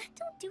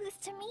 Don't do this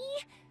to me.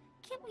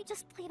 Can't we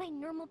just play by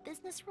normal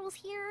business rules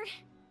here?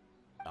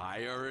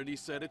 I already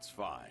said it's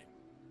fine.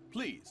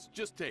 Please,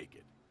 just take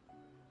it.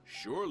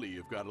 Surely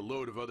you've got a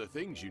load of other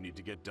things you need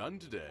to get done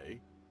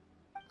today.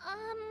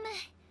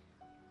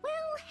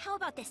 Well, how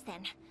about this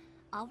then?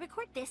 I'll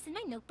record this in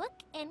my notebook,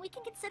 and we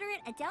can consider it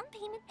a down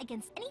payment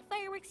against any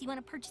fireworks you want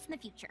to purchase in the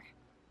future.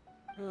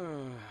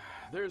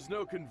 There's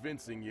no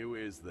convincing you,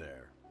 is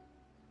there?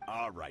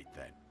 All right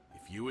then,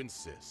 if you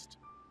insist.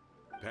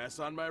 Pass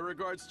on my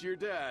regards to your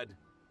dad.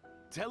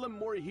 Tell him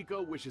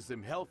Morihiko wishes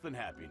him health and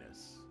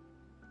happiness.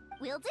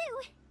 Will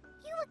do.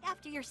 You look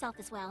after yourself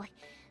as well.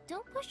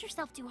 Don't push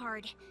yourself too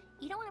hard.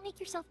 You don't want to make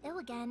yourself ill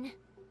again.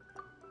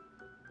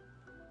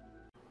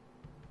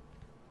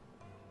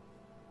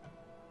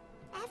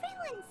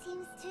 Everyone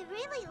seems to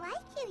really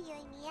like you,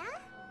 Yoimiya.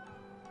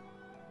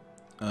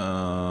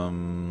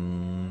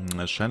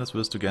 Es scheint, als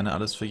würdest du gerne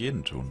alles für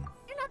jeden tun.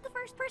 You're not the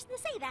first person to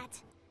say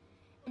that.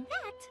 In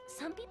fact,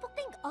 some people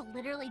think I'll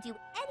literally do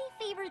any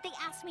favor they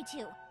ask me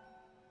to.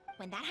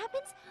 When that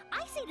happens,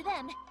 I say to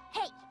them,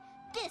 hey,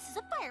 this is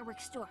a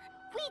fireworks store.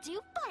 We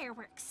do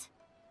fireworks.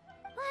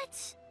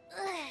 But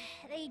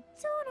they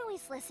don't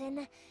always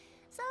listen,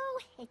 so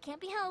it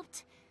can't be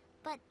helped.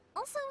 But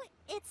also,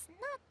 it's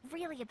not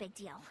really a big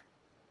deal.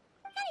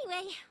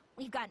 Anyway,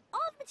 we've got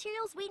all the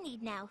materials we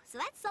need now, so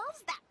that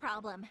solves that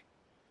problem.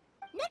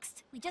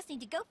 Next, we just need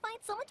to go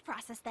find someone to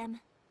process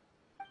them.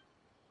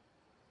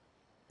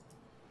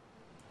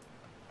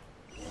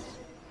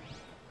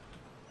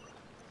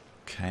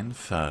 Kein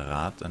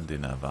Verrat an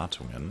den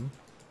Erwartungen.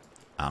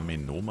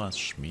 Amenomas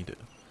Schmiede.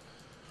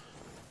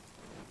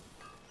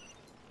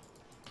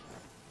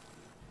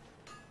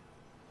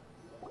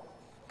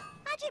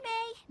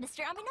 Hajime,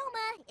 Mr.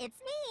 Aminoma,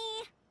 it's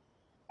me!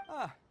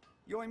 Ah,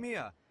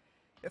 Yoimiya.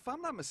 If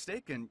I'm not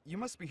mistaken, you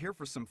must be here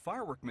for some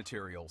firework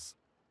materials.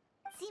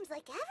 Seems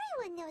like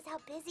everyone knows how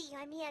busy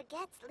Yoimiya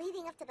gets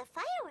leading up to the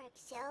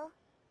fireworks show.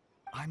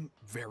 I'm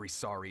very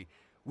sorry.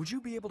 Would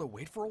you be able to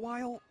wait for a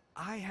while?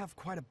 I have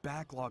quite a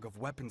backlog of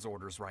weapons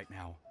orders right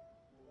now.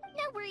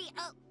 No worry,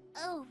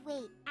 oh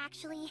wait,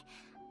 actually,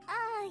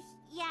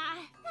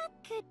 yeah, that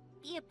could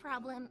be a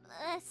problem,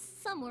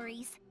 some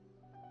worries.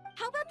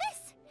 How about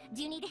this?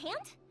 Do you need a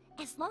hand?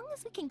 As long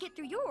as we can get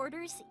through your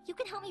orders, you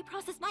can help me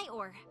process my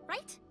ore,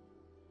 right?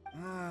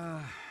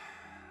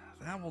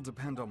 That will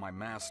depend on my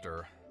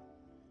master.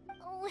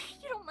 Oh,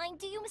 you don't mind,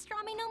 do you, Mr.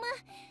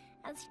 Amenoma?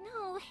 As you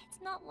know,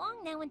 it's not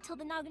long now until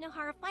the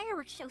Naganohara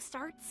fireworks show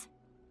starts.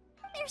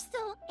 There's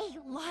still a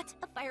lot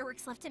of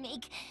fireworks left to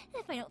make,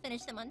 if I don't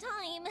finish them on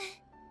time.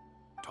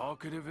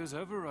 Talkative as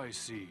ever, I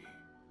see,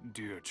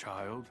 dear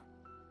child.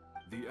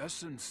 The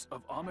essence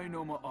of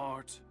Amenoma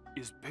art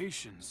is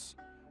patience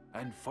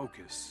and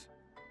focus.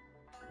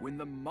 When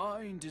the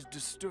mind is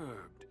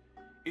disturbed,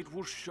 it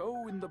will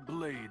show in the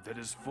blade that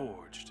is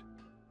forged.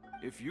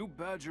 If you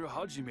badger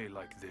Hajime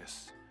like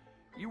this,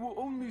 you will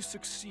only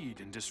succeed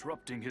in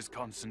disrupting his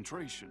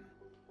concentration.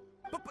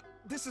 But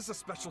this is a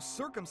special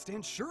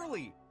circumstance,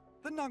 surely.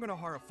 The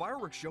Naganohara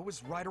fireworks show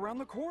is right around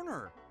the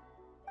corner.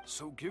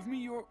 So give me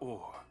your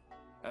ore,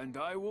 and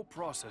I will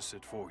process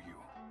it for you.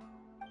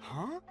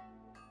 Huh?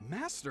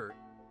 Master,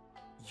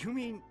 you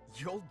mean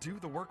you'll do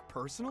the work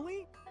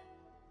personally?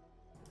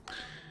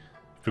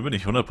 Ich bin mir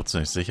nicht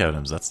hundertprozentig sicher, aber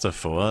im Satz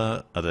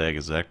davor hat er ja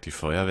gesagt, die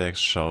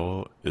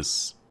Feuerwerksschau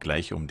ist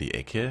gleich um die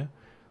Ecke,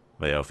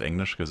 weil er auf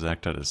Englisch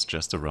gesagt hat, it's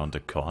just around the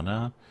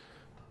corner.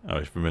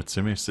 Aber ich bin mir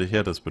ziemlich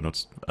sicher, das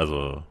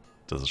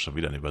ist schon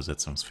wieder ein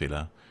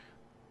Übersetzungsfehler.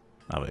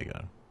 Aber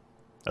egal.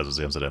 Also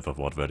sie haben es halt einfach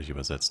wortwörtlich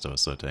übersetzt, aber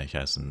es sollte eigentlich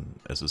heißen,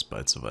 es ist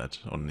bald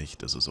soweit und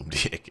nicht, es ist um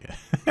die Ecke.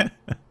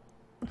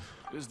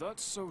 Is that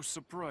so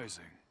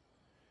surprising?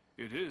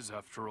 It is,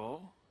 after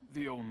all,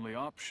 the only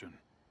option.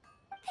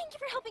 Thank you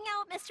for helping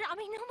out, Mr.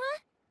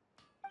 Amenoma.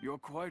 You're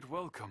quite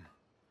welcome.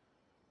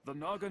 The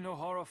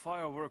Naganohara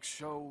fireworks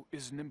show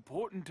is an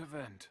important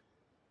event.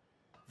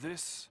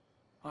 This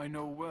I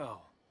know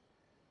well.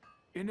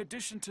 In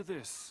addition to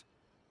this,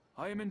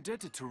 I am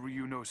indebted to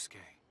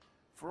Ryunosuke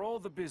for all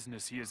the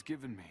business he has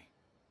given me.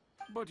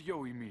 But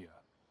Yoimiya,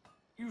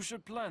 you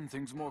should plan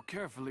things more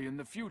carefully in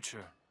the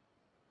future.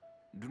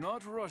 Do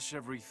not rush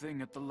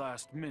everything at the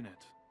last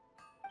minute.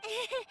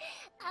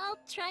 I'll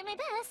try my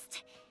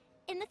best.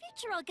 In the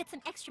future, I'll get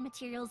some extra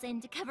materials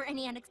in to cover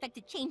any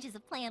unexpected changes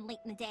of plan late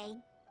in the day.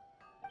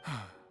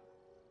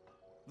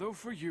 Though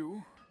for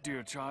you,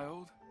 dear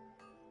child,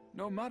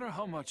 no matter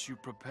how much you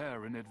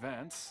prepare in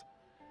advance,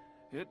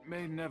 it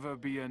may never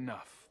be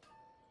enough.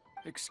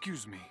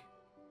 Excuse me.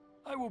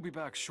 I will be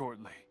back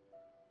shortly.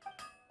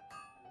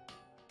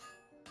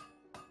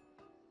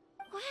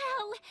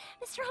 Wow,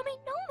 Mr.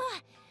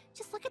 Amenoma!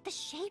 Just look at the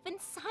shape and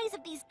size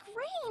of these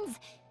grains!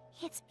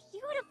 It's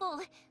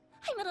beautiful!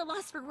 I'm at a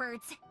loss for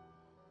words.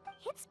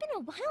 It's been a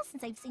while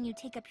since I've seen you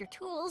take up your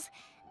tools,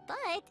 but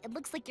it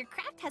looks like your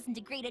craft hasn't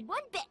degraded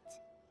one bit.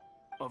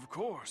 Of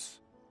course.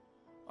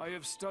 I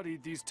have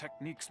studied these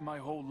techniques my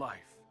whole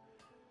life.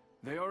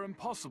 They are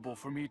impossible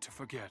for me to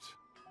forget.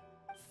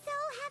 So,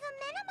 have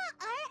Amenoma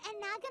Art and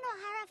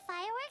Naganohara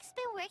Fireworks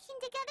been working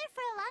together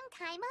for a long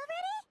time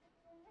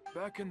already?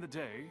 Back in the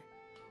day,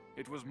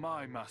 it was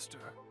my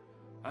master,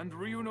 and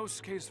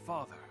Ryunosuke's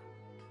father.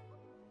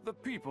 The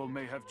people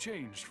may have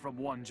changed from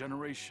one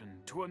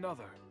generation to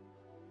another,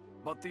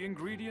 but the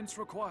ingredients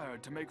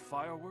required to make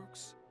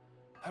fireworks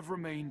have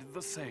remained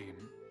the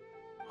same.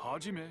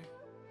 Hajime,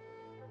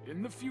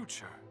 in the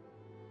future,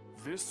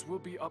 this will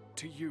be up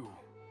to you.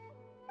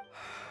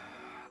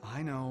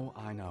 I know.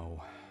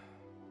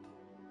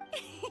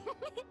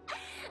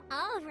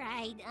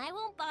 Alright, I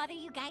won't bother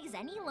you guys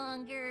any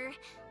longer.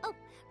 Oh,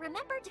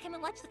 remember to come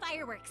and watch the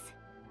fireworks.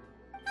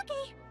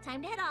 Okay,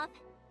 time to head off.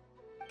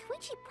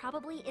 Koichi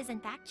probably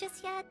isn't back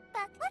just yet,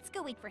 but let's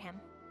go wait for him.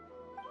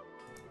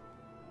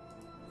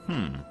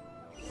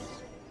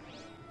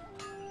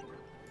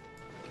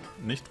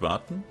 Nicht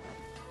warten?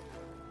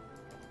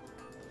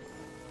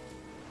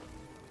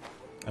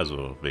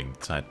 Also wegen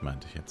Zeit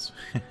meinte ich jetzt.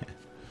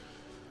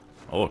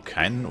 Oh,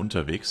 kein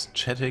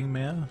Unterwegs-Chatting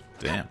mehr?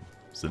 Damn.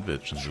 Sind wir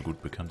jetzt schon so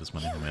gut bekannt, dass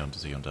man nicht mehr unter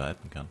sich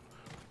unterhalten kann?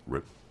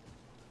 RIP.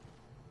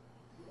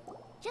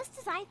 Just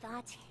as I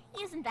thought,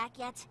 he isn't back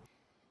yet.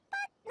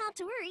 But not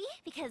to worry,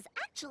 because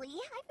actually,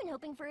 I've been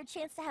hoping for a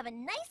chance to have a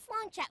nice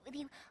long chat with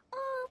you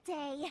all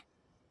day.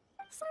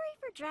 Sorry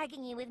for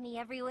dragging you with me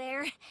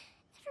everywhere.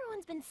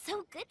 Everyone's been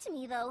so good to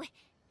me, though.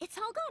 It's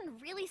all gone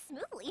really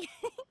smoothly.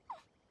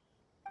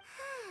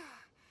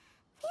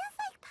 Feels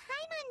like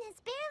Paimon has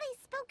barely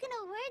spoken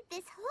a word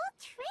this whole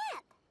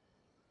trip.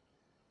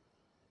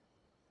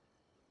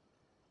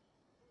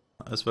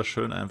 Es war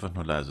schön, einfach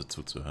nur leise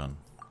zuzuhören.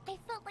 I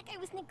felt like I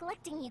was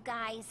neglecting you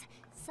guys,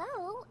 so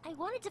I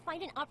wanted to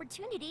find an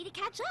opportunity to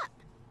catch up.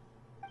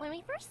 When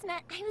we first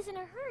met, I was in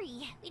a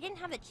hurry. We didn't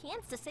have a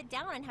chance to sit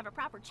down and have a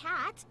proper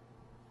chat.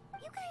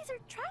 You guys are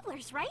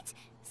travelers, right?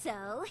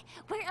 So,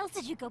 where else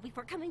did you go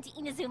before coming to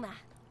Inazuma?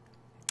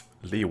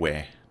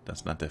 Liyue,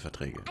 das Land der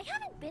Verträge. I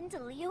haven't been to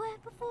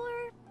Liyue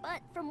before,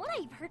 but from what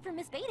I've heard from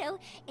Miss Beto,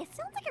 it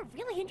sounds like a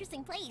really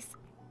interesting place.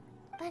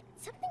 But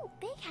something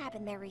big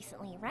happened there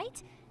recently,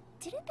 right?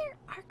 Didn't their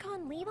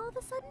Archon leave all of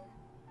a sudden?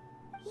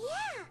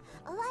 Yeah,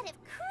 a lot of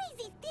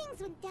crazy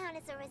things went down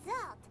as a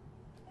result.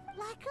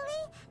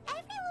 Luckily,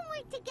 everyone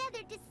worked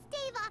together to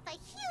stave off a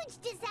huge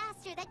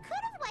disaster that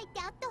could have wiped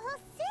out the whole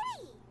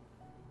city.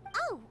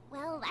 Oh,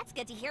 well, that's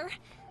good to hear.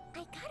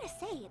 I gotta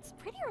say, it's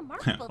pretty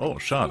remarkable Oh,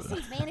 that schade.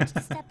 citizens managed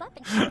to step up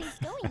and keep things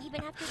going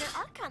even after their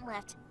Archon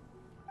left.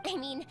 I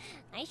mean,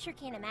 I sure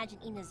can't imagine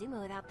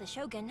Inazuma without the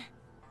Shogun.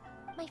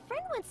 My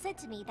friend once said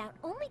to me that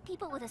only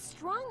people with a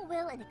strong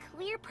will and a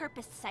clear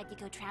purpose decide to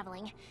go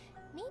traveling.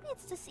 Maybe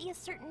it's to see a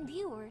certain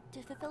view or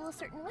to fulfill a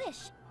certain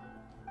wish.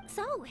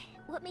 So,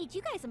 what made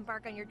you guys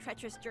embark on your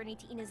treacherous journey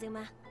to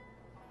Inazuma?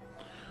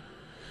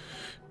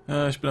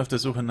 Ich bin auf der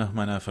Suche nach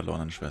meiner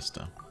verlorenen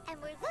Schwester.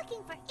 And we're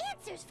looking for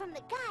answers from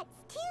the gods,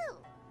 too.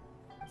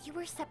 You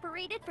were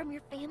separated from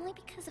your family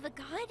because of a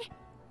god?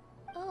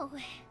 Oh,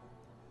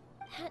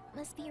 that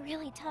must be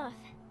really tough.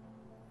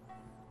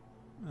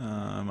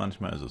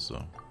 Manchmal ist es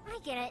so. I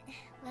get it.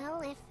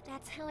 Well, if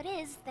that's how it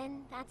is,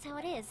 then that's how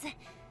it is.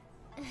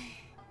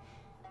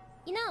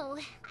 You know,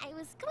 I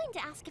was going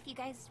to ask if you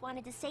guys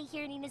wanted to stay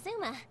here in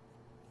Inazuma.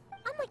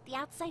 Unlike the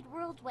outside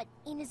world, what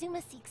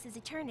Inazuma seeks is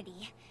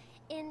eternity.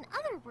 In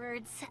other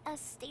words, a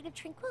state of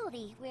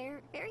tranquility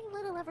where very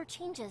little ever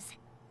changes.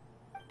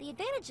 The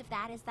advantage of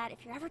that is that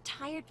if you're ever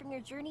tired from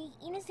your journey,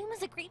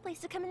 Inazuma's a great place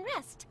to come and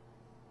rest.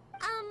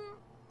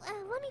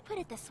 Let me put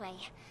it this way.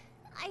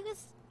 I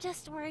was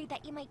just worried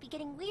that you might be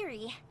getting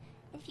weary.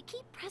 And if you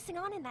keep pressing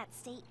on in that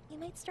state, you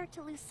might start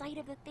to lose sight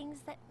of the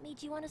things that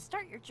made you want to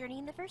start your journey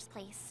in the first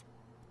place.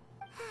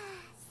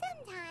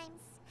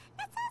 Sometimes.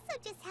 That's also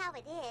just how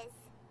it is.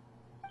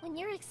 When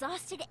you're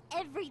exhausted,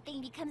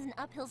 everything becomes an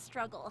uphill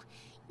struggle.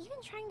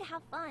 Even trying to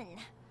have fun.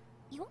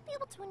 You won't be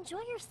able to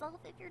enjoy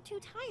yourself if you're too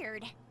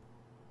tired.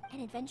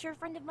 An adventurer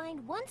friend of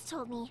mine once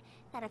told me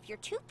that if you're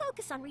too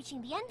focused on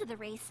reaching the end of the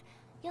race,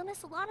 you'll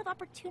miss a lot of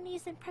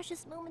opportunities and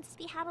precious moments to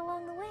be had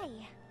along the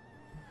way.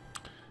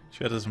 Ich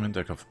werde es im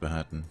Hinterkopf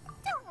behalten.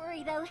 Don't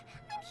worry though,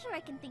 I'm sure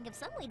I can think of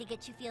some way to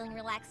get you feeling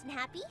relaxed and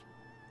happy.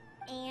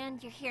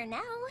 And you're here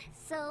now,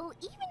 so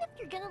even if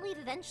you're gonna leave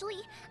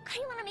eventually, I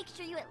want to make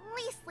sure you at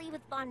least leave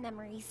with fond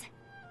memories.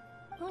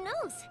 Who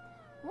knows?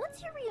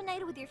 Once you're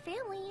reunited with your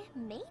family,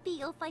 maybe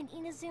you'll find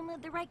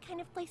Inazuma the right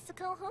kind of place to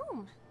call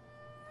home.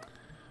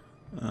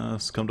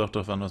 Es kommt auch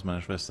darauf an, was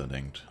meine Schwester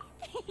denkt.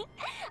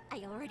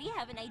 I already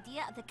have an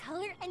idea of the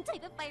color and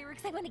type of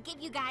fireworks I want to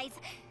give you guys.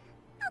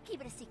 I'll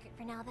keep it a secret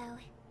for now, though.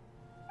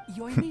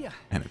 Yoimiya.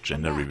 Eine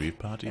Gender Review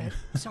Party?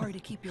 Sorry to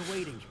keep you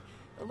waiting.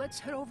 Let's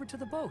head over to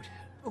the boat.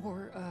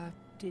 Or,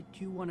 did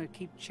you want to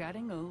keep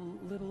chatting a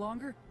little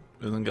longer?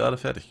 Wir sind gerade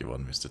fertig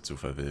geworden, wie es der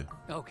Zufall will.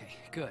 Okay,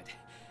 good.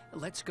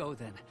 Let's go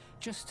then.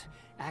 Just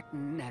act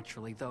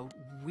naturally, though.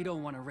 We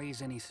don't want to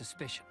raise any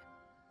suspicion.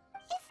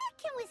 If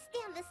it can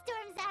withstand the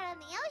storms out on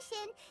the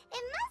ocean,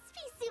 it must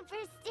be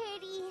super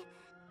sturdy,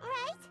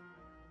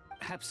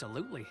 right?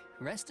 Absolutely.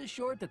 Rest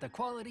assured that the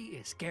quality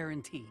is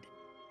guaranteed.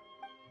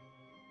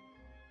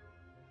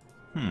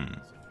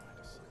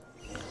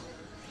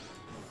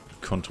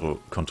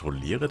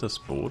 Kontrolliere das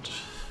Boot?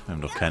 Wir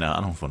haben doch keine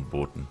Ahnung von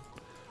Booten.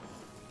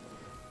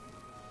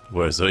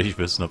 Woher soll ich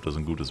wissen, ob das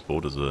ein gutes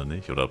Boot ist oder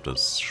nicht? Oder ob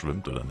das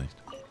schwimmt oder nicht?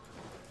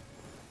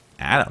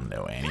 I don't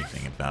know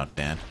anything about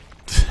that.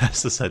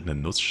 Das ist halt eine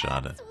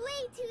Nussschale.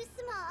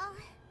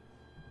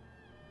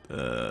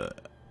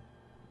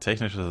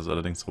 Technisch ist es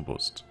allerdings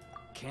robust.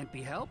 Can't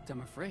be helped,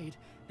 I'm afraid.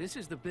 This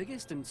is the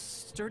biggest and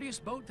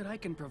sturdiest boat that I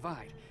can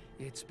provide.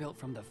 It's built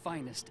from the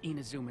finest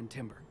Inazuman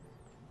timber.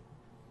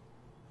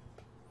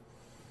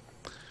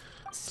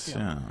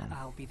 Still,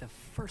 I'll be the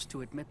first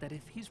to admit that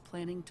if he's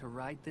planning to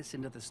ride this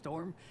into the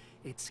storm,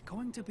 it's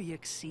going to be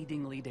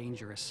exceedingly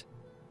dangerous.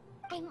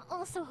 I'm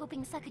also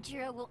hoping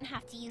Sakajiro won't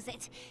have to use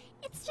it.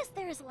 It's just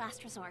there as a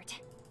last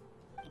resort.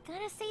 I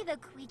gotta say though,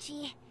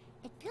 Koichi,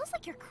 it feels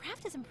like your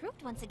craft has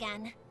improved once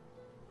again.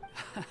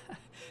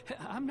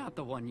 I'm not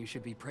the one you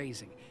should be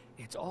praising.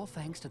 It's all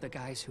thanks to the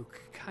guys who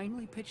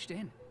kindly pitched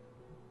in.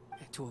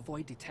 To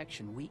avoid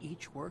detection, we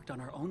each worked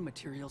on our own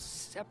materials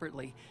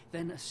separately,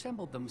 then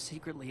assembled them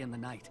secretly in the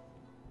night.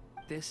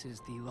 This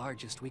is the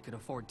largest we could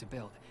afford to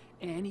build.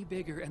 Any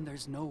bigger and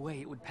there's no way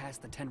it would pass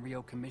the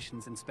Tenryou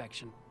Commission's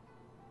inspection.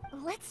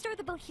 Let's store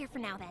the boat here for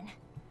now then.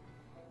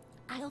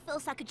 I'll fill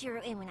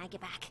Sakajiro in when I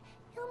get back.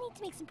 He'll need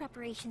to make some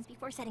preparations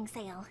before setting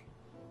sail.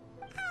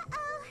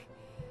 Uh-oh.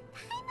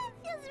 Paimon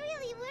feels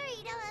really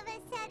worried all of a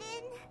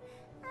sudden.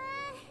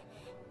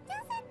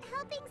 Doesn't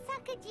helping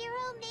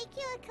Sakajiro make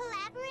you a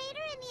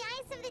collaborator in the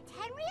eyes of the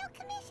Tenryou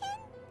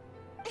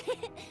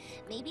Commission?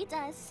 Maybe it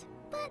does,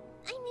 but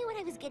I knew what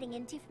I was getting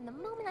into from the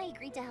moment I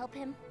agreed to help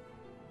him.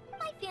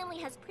 My family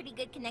has pretty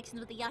good connections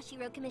with the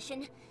Yashiro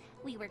Commission.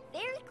 We work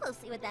very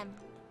closely with them,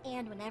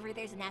 and whenever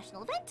there's a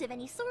national event of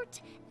any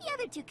sort, the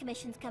other two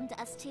commissions come to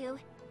us too.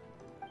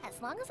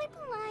 As long as I'm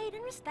polite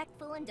and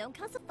respectful and don't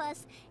cause a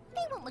fuss,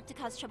 they won't look to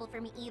cause trouble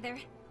for me either.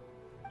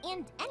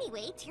 And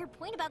anyway, to your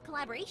point about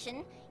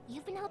collaboration,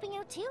 you've been helping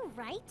out too,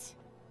 right?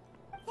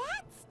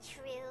 That's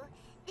true.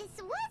 This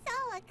was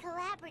all a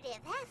collaborative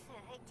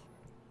effort.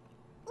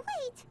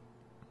 Wait!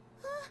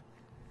 Oh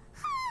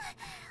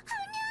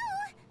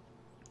no!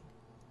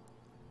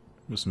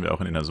 Müssen wir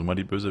auch in Inazuma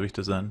die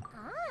Bösewichte sein?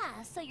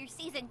 Ah, so you're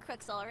seasoned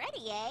crooks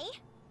already, eh?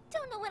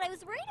 Don't know what I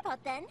was worried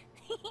about then.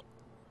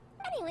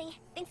 Anyway,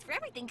 thanks for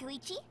everything,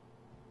 Koichi.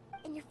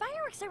 And your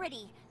fireworks are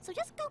ready, so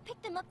just go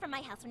pick them up from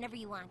my house whenever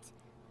you want.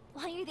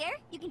 While you're there,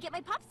 you can get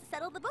my pops to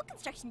settle the boat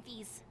construction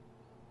fees.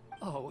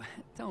 Oh,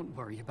 don't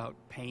worry about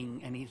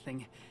paying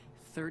anything.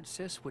 Third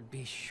Sis would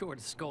be sure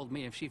to scold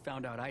me if she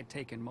found out I'd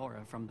taken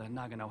Mora from the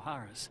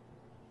Naganoharas.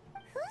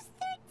 Who's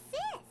Third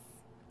Sis?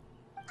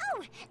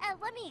 Oh,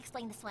 let me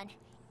explain this one.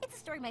 It's a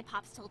story my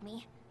pops told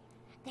me.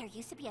 There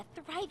used to be a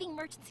thriving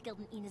merchants guild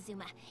in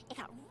Inazuma. It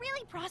got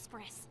really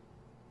prosperous.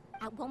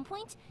 At one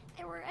point,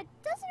 there were a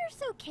dozen or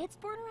so kids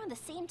born around the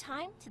same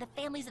time to the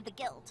families of the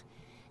guild.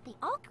 They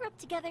all grew up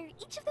together,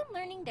 each of them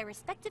learning their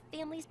respective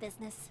family's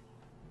business.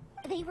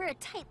 They were a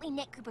tightly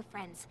knit group of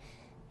friends,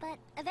 but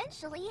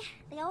eventually,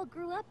 they all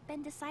grew up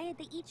and decided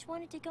they each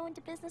wanted to go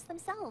into business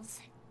themselves.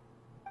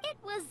 It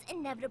was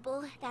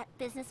inevitable that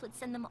business would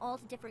send them all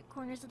to different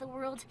corners of the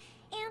world,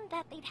 and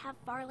that they'd have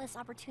far less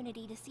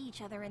opportunity to see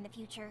each other in the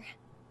future.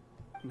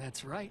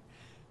 That's right.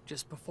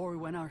 Just before we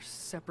went our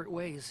separate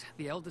ways,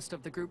 the eldest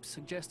of the group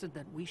suggested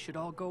that we should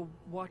all go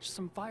watch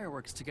some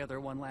fireworks together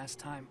one last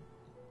time.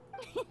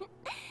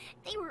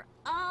 They were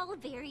all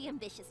very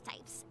ambitious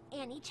types,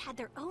 and each had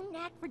their own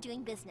knack for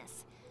doing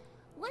business.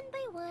 One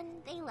by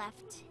one, they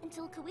left,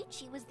 until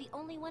Koichi was the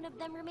only one of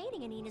them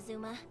remaining in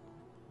Inazuma.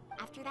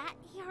 After that,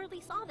 he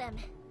hardly saw them.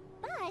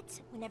 But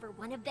whenever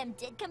one of them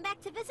did come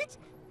back to visit,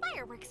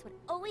 fireworks would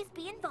always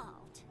be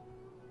involved.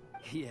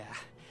 Yeah,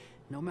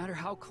 no matter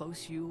how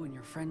close you and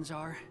your friends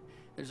are,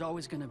 there's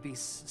always gonna be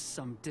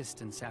some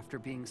distance after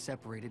being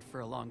separated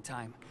for a long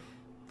time.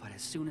 But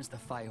as soon as the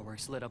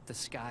fireworks lit up the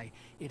sky,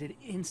 it'd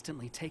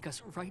instantly take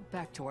us right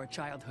back to our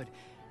childhood,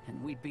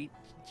 and we'd be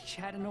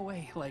chatting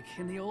away like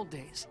in the old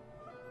days.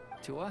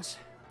 To us,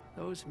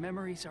 those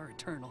memories are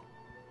eternal.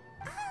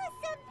 Oh,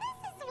 so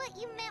this is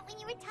what you meant when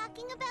you were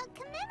talking about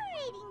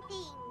commemorating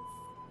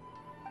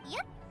things.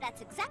 Yep,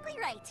 that's exactly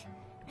right.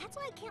 That's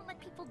why I can't let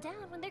people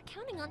down when they're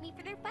counting on me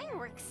for their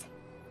fireworks.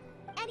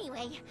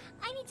 Anyway,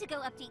 I need to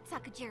go update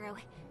Sakujiro.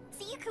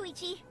 See you,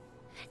 Koichi.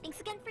 Thanks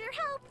again for your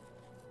help.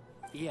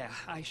 Yeah,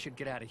 I should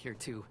get out of here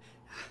too.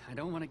 I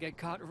don't want to get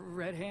caught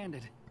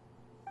red-handed.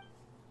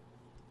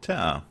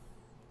 Tja.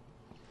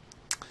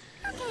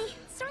 Okay,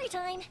 story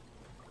time.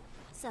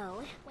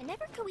 So,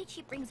 whenever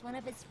Koichi brings one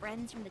of his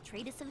friends from the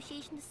trade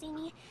association to see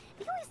me,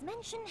 they always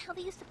mention how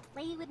they used to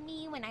play with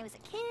me when I was a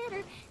kid,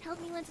 or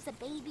held me once as a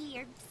baby,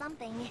 or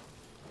something.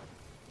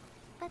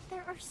 But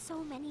there are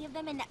so many of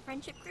them in that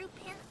friendship group,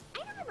 and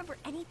I don't remember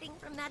anything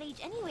from that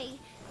age anyway,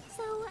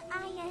 so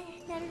I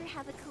never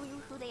have a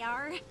clue who they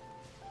are.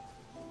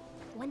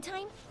 One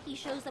time, he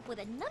shows up with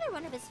another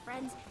one of his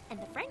friends,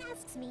 and the friend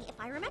asks me if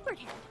I remembered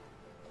him.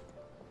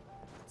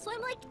 So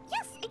I'm like,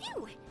 yes, I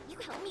do! You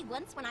helped me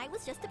once when I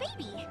was just a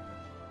baby.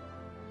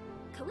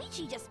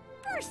 Koichi just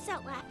bursts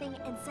out laughing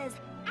and says,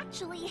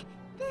 actually,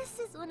 this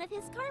is one of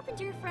his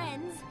carpenter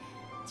friends.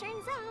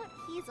 Turns out,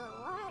 he's a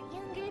lot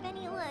younger than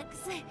he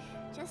looks.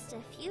 Just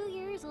a few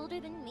years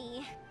older than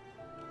me.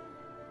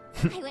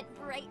 I went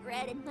bright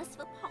red and must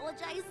have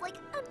apologized like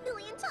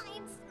 1,000,000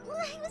 times.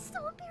 It was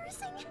so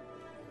embarrassing.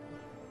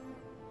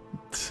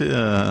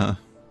 Tja.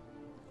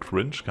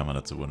 Cringe kann man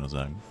dazu wohl nur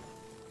sagen.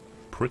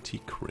 Pretty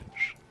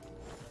cringe.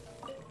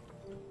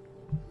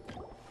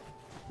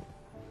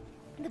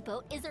 The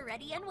boat is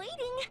already and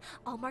waiting.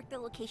 I'll mark the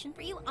location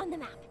for you on the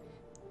map.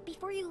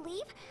 Before you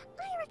leave,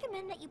 I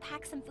recommend that you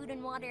pack some food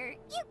and water.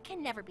 You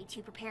can never be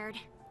too prepared.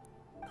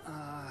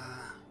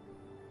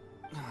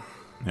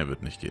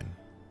 Wird nicht gehen.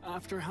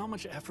 After how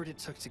much effort it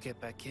took to get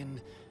back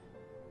in,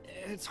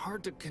 it's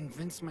hard to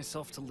convince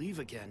myself to leave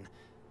again.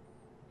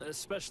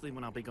 Especially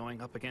when I'll be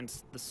going up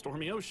against the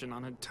stormy ocean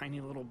on a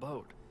tiny little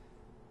boat.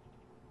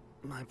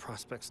 My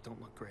prospects don't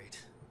look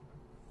great.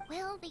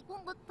 Well, they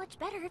won't look much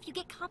better if you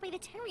get caught by the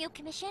Tenryou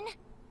Commission.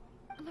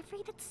 I'm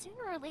afraid that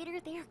sooner or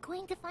later they are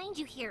going to find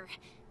you here.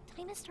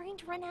 Time is starting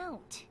to run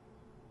out.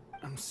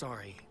 I'm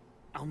sorry.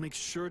 I'll make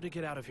sure to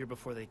get out of here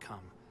before they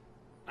come.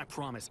 I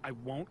promise I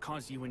won't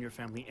cause you and your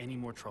family any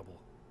more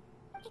trouble.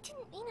 I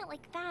didn't mean it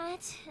like that.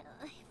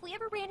 If we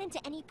ever ran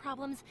into any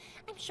problems,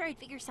 I'm sure I'd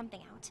figure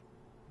something out.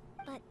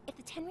 But if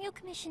the Tenryou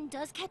Commission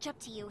does catch up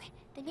to you,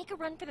 then make a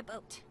run for the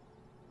boat.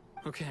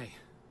 Okay,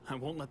 I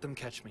won't let them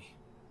catch me.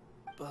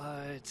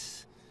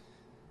 But...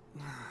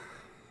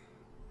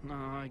 no,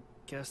 I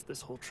guess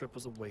this whole trip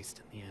was a waste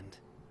in the end.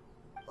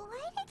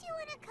 Why did you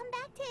want to come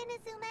back to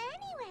Inazuma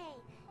anyway?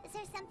 Is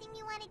there something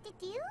you wanted to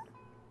do?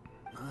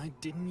 I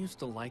didn't used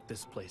to like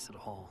this place at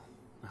all.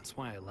 That's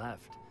why I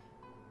left.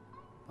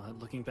 But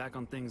looking back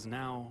on things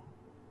now,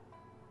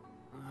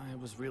 I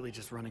was really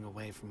just running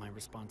away from my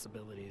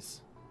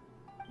responsibilities.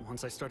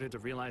 Once I started to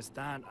realize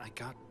that, I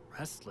got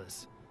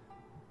restless.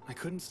 I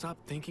couldn't stop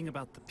thinking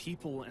about the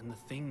people and the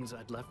things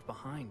I'd left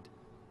behind.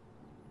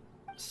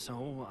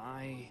 So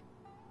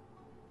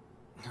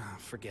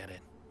forget it.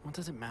 What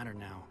does it matter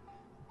now?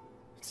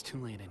 It's too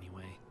late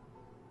anyway.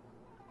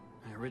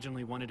 I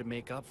originally wanted to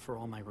make up for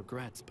all my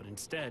regrets, but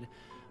instead,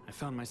 I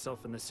found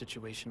myself in the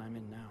situation I'm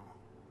in now.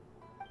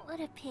 What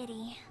a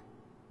pity.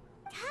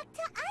 Talk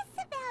to us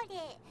about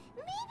it.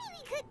 Maybe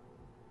we could...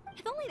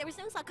 If only there was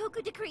no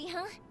Sakoku decree,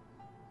 huh?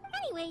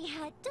 Anyway,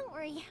 don't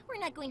worry. We're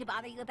not going to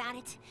bother you about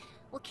it.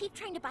 We'll keep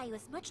trying to buy you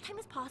as much time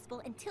as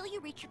possible until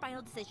you reach your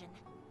final decision.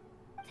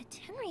 The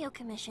Tenryou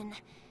Commission.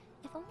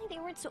 If only they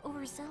weren't so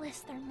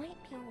overzealous, there might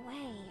be a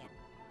way.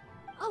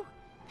 Oh,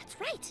 that's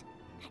right!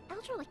 That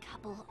elderly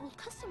couple, old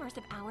customers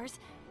of ours,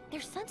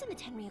 their son's in the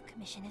Tenryu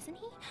Commission, isn't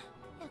he?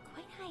 Yeah,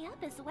 quite high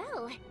up as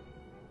well.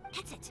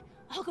 That's it.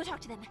 I'll go talk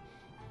to them.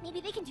 Maybe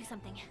they can do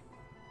something.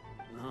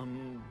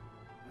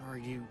 Are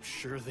you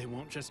sure they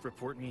won't just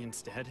report me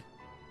instead?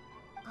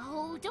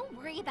 Oh, don't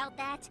worry about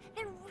that.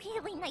 They're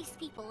really nice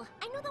people.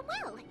 I know them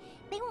well.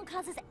 They won't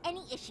cause us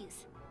any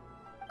issues.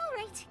 All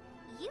right.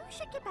 You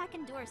should get back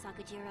indoors,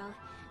 Sakujiro.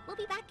 We'll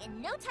be back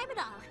in no time at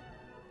all.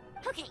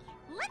 Okay,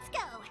 let's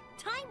go.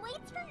 Time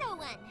waits for no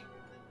one.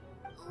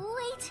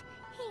 Wait,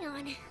 hang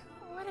on.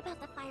 What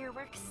about the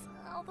fireworks?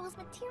 All those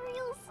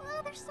materials?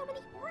 Oh, there's so many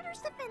orders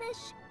to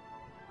finish.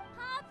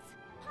 Pops?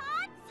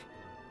 Pops?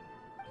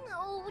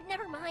 No,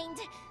 never mind.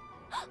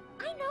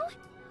 I know.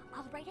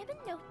 I'll write him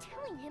a note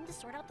telling him to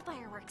sort out the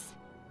fireworks.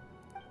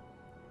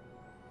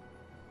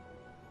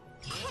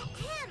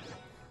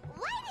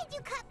 Why did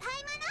you cut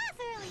Paimon off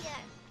earlier?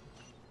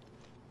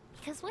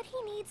 Because what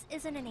he needs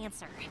isn't an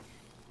answer.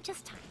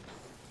 Just time.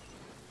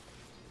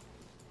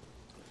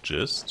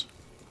 Just?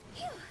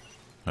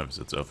 Hab ich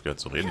jetzt aufgehört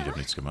zu reden? Ich habe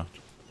nichts gemacht.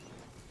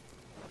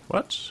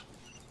 What?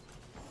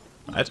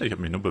 Alter, ich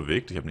habe mich nur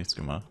bewegt, ich habe nichts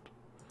gemacht.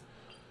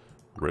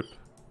 RIP.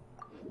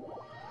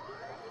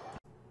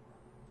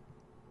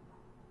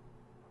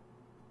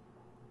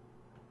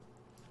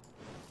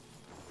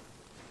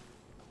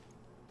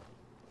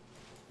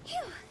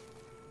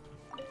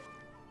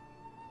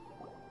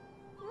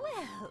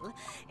 Well,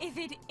 if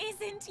it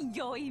isn't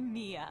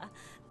Yoimiya.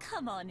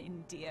 Come on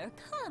in, dear.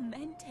 Come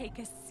and take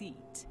a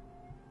seat.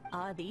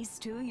 Are these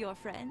two your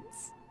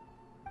friends?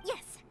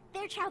 Yes,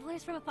 they're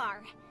travelers from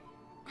afar.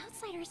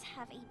 Outsiders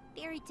have a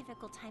very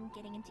difficult time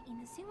getting into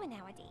Inazuma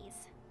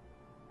nowadays.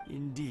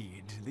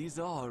 Indeed, these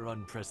are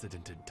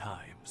unprecedented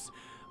times.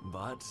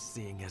 But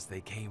seeing as they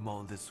came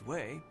all this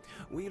way,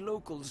 we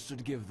locals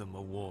should give them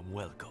a warm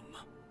welcome.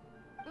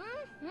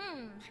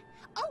 Mm-hmm.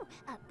 Oh,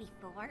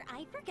 before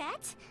I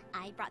forget,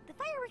 I brought the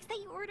fireworks that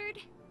you ordered.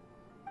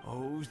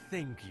 Oh,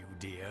 thank you,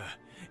 dear.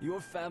 Your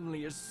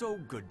family is so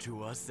good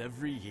to us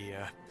every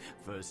year.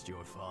 First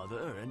your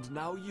father, and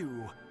now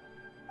you.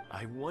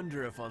 I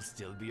wonder if I'll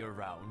still be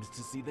around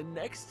to see the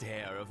next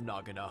pair of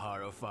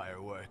Naganohara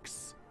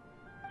fireworks.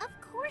 Of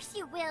course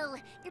you will.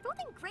 You're both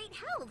in great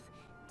health.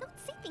 Don't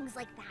say things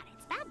like that.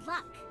 It's bad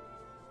luck.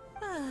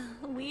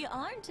 We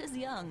aren't as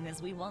young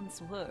as we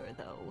once were,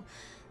 though.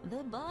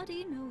 The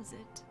body knows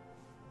it.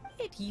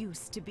 It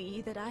used to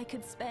be that I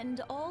could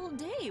spend all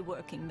day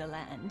working the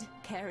land,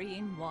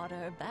 carrying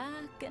water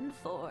back and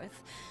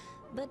forth.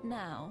 But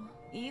now,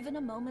 even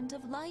a moment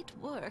of light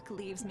work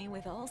leaves me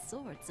with all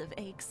sorts of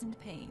aches and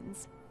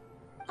pains.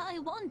 I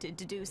wanted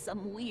to do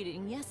some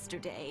weeding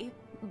yesterday,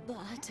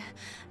 but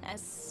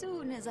as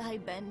soon as I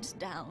bent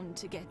down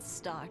to get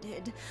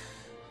started,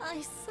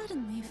 I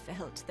suddenly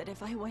felt that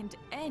if I went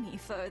any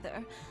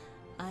further,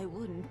 I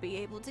wouldn't be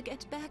able to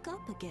get back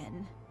up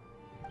again.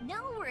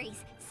 No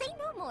worries. Say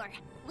no more.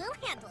 We'll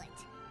handle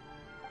it.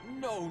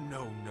 No,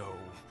 no, no.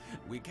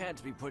 We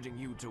can't be putting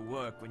you to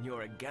work when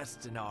you're a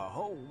guest in our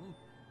home.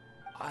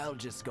 I'll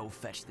just go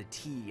fetch the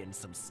tea and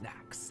some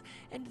snacks,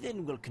 and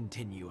then we'll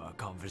continue our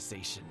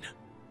conversation.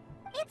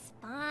 It's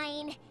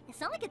fine.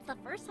 It's not like it's the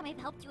first time I've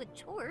helped you with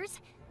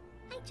chores.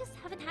 I just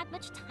haven't had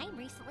much time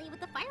recently with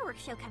the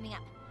fireworks show coming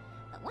up.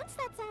 But once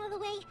that's out of the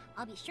way,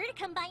 I'll be sure to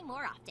come by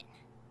more often.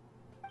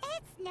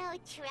 It's no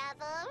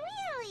trouble,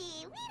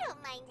 really. We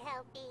don't mind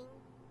helping.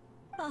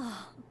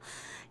 Oh,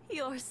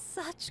 you're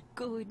such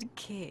good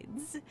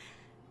kids.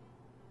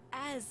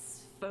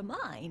 As for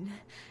mine,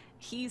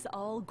 he's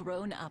all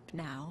grown up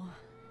now.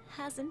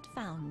 Hasn't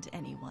found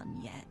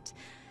anyone yet.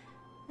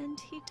 And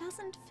he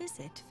doesn't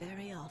visit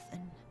very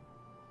often.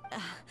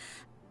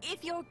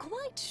 If you're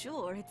quite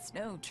sure it's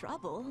no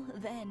trouble,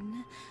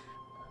 then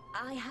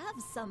I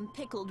have some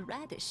pickled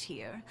radish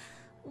here.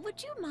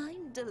 Would you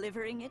mind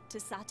delivering it to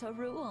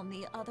Satoru on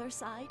the other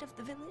side of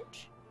the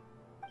village?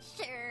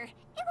 Sure,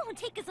 it won't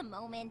take us a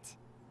moment.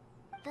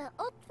 The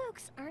old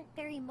folks aren't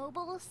very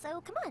mobile,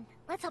 so come on,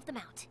 let's help them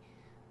out.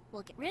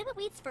 We'll get rid of the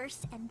weeds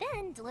first, and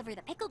then deliver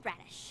the pickled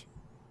radish.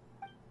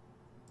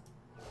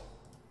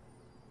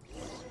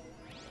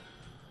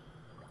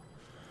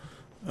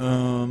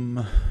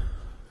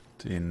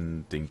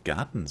 Den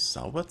Garten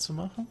sauber zu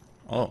machen?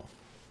 Oh.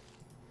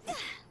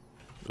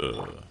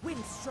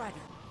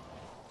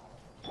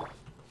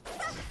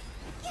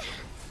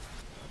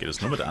 Geht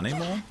es nur mit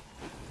Animo?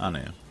 Ah,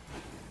 ne.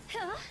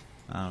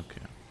 Ah,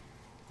 okay.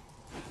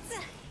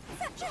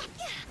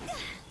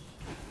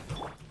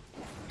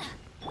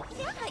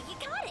 Yeah, you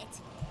got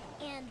it!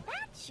 And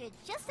that should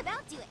just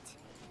about do it.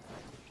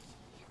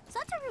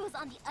 Satoru is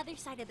on the other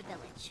side of the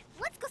village.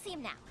 Let's go see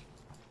him now.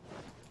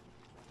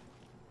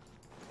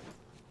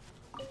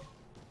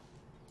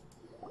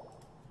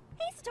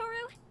 Hey,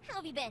 Satoru! How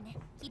have you been?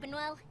 Keeping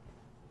well?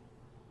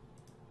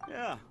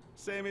 Yeah,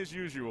 same as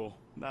usual.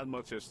 Not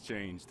much has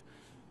changed.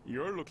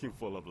 You're looking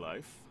full of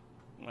life,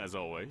 as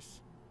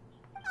always.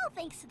 All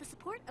thanks to the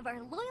support of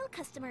our loyal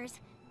customers.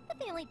 The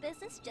family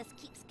business just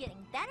keeps getting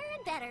better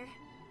and better.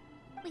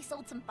 We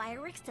sold some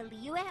fireworks to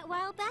Liu a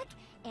while back,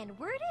 and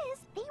word is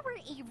they were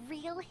a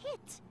real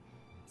hit.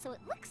 So it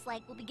looks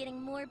like we'll be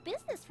getting more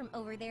business from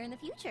over there in the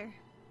future.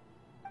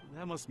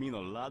 That must mean a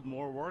lot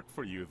more work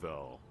for you,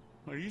 though.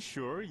 Are you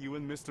sure you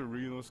and Mr.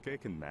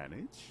 Ryunosuke can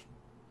manage?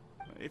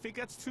 If it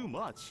gets too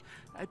much,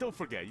 don't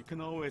forget, you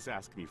can always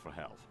ask me for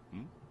help,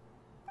 hmm?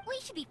 We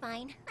should be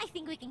fine. I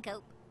think we can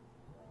cope.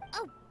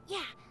 Oh,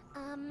 yeah.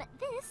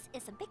 This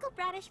is some pickled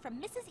radish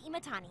from Mrs.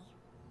 Imatani.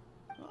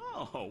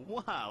 Oh,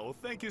 wow,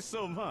 thank you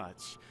so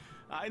much.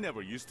 I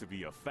never used to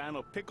be a fan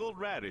of pickled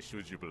radish,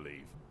 would you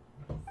believe?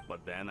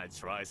 But then I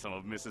tried some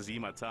of Mrs.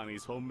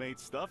 Imatani's homemade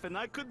stuff and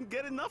I couldn't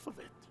get enough of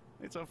it.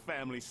 It's a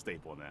family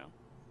staple now.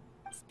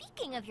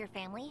 Speaking of your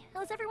family,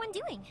 how's everyone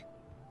doing?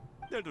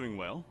 They're doing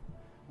well.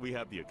 We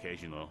have the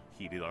occasional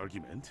heated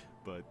argument,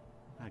 but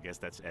I guess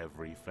that's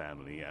every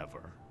family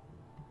ever.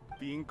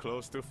 Being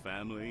close to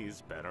family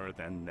is better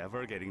than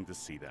never getting to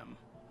see them,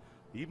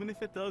 even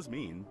if it does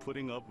mean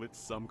putting up with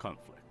some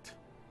conflict.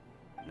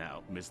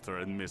 Now,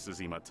 Mr. and Mrs.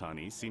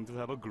 Imatani seem to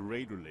have a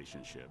great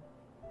relationship,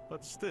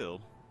 but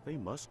still, they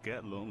must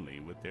get lonely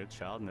with their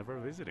child never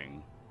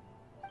visiting.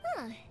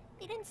 Huh,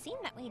 they didn't seem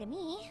that way to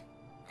me.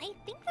 I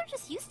think they're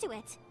just used to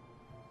it.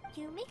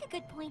 You make a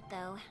good point,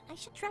 though. I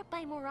should drop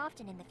by more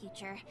often in the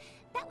future.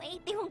 That way,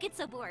 they won't get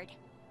so bored.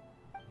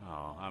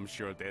 Oh, I'm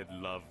sure they'd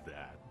love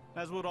that.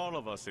 As would all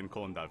of us in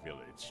Konda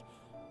Village.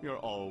 You're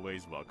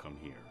always welcome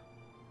here.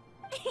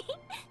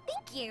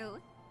 Thank you!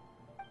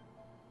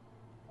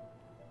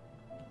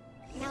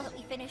 Now that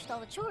we finished all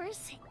the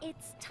chores,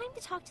 it's time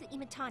to talk to the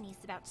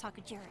Imatanis about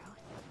Sakujiro.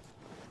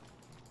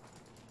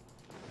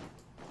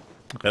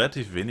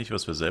 Relativ wenig,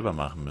 was wir selber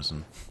machen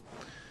müssen.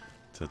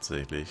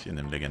 Tatsächlich in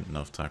dem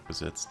Legendenauftrag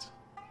besetzt.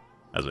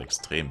 Also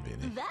extrem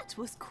wenig. That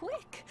was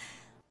quick.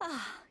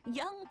 Ah,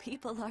 young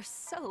people are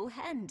so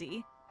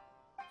handy.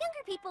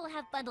 Younger people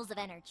have bundles of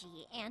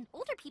energy, and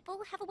older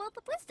people have a wealth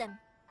of wisdom.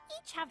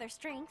 Each have their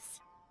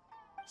strengths.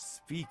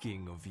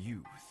 Speaking of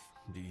youth,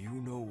 do you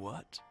know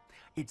what?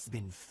 It's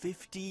been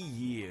 50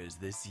 years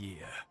this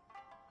year.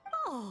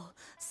 Oh,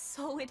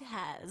 so it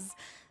has.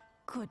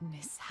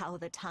 Goodness, how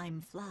the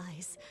time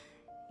flies.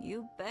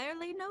 You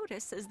barely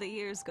notice as the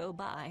years go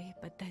by,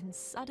 but then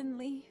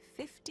suddenly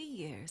 50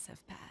 years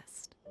have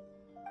passed.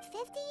 50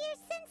 years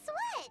since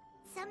what?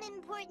 Some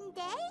important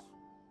day?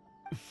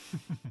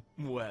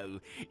 Well,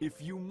 if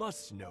you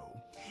must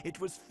know, it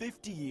was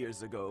 50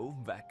 years ago,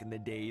 back in the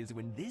days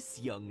when this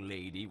young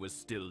lady was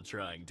still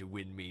trying to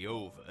win me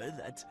over,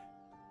 that...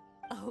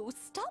 Oh,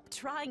 stop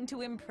trying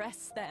to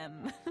impress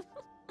them.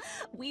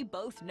 We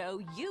both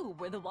know you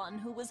were the one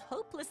who was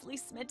hopelessly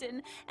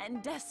smitten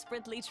and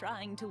desperately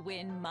trying to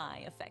win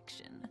my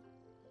affection.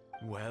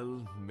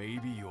 Well,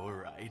 maybe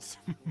you're right.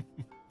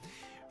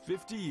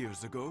 50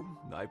 years ago,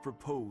 I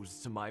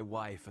proposed to my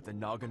wife at the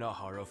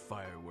Naganahara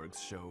fireworks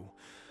show.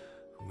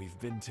 We've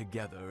been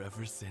together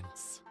ever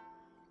since.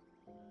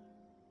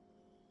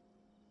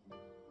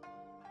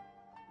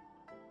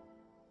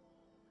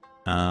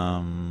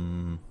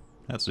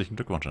 Herzlichen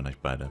Glückwunsch an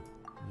euch beide.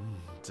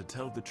 To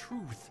tell the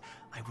truth,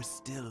 I was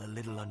still a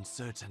little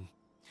uncertain.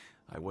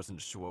 I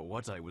wasn't sure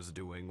what I was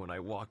doing when I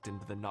walked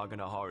into the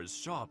Naganahara's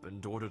shop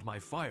and ordered my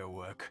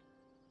firework.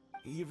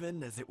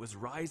 Even as it was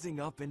rising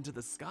up into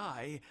the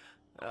sky,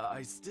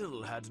 I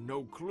still had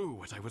no clue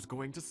what I was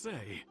going to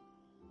say.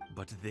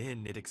 But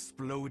then it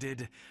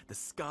exploded, the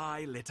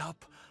sky lit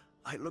up.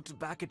 I looked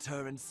back at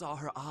her and saw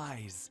her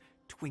eyes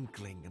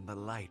twinkling in the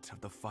light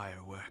of the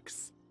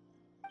fireworks.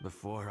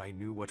 Before I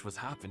knew what was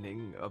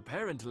happening,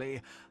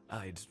 apparently,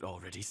 I'd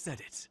already said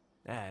it.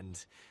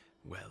 And,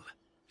 well,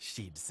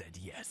 she'd said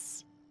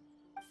yes.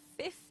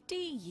 50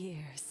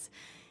 years.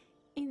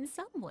 In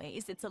some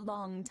ways, it's a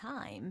long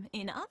time.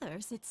 In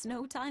others, it's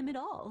no time at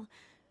all.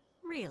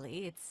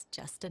 Really, it's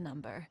just a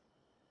number.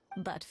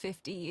 But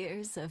 50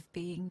 years of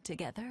being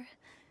together?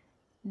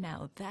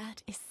 Now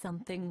that is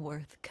something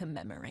worth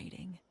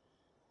commemorating.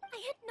 I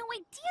had no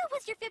idea it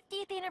was your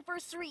 50th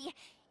anniversary.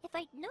 If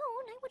I'd known,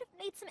 I would have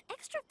made some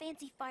extra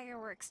fancy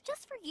fireworks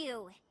just for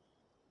you.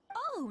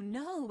 Oh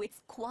no,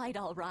 it's quite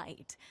all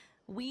right.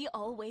 We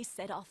always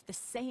set off the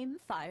same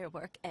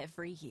firework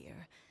every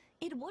year.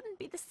 It wouldn't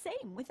be the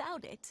same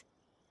without it.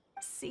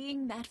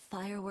 Seeing that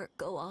firework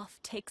go off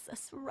takes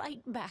us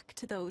right back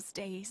to those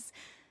days.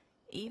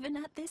 Even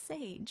at this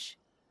age,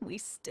 we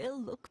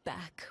still look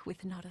back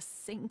with not a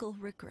single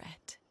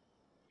regret.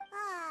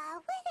 Aw,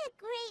 what a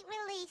great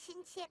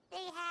relationship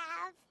they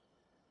have.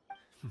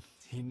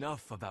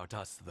 Enough about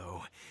us,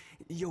 though.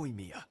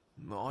 Yoimiya,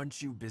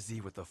 aren't you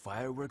busy with the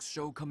fireworks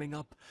show coming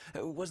up?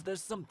 Was there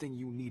something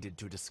you needed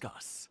to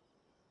discuss?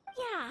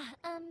 Yeah,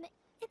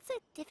 it's a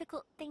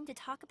difficult thing to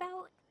talk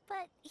about,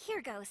 but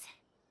here goes.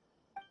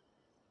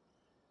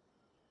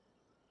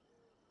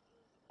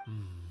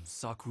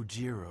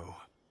 Sakujiro.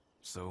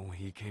 So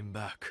he came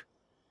back.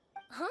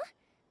 Huh?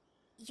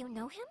 You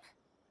know him?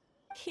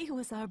 He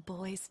was our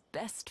boy's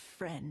best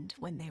friend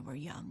when they were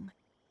young.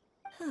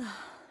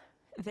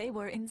 They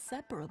were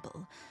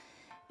inseparable.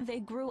 They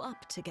grew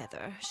up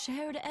together,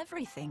 shared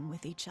everything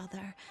with each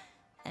other,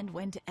 and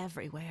went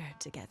everywhere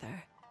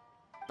together.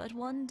 But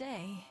one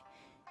day,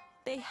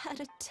 they had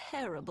a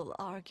terrible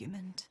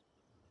argument.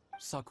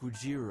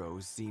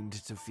 Sakujiro seemed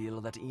to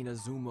feel that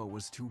Inazuma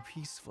was too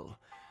peaceful,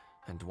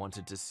 and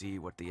wanted to see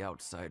what the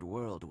outside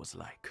world was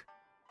like.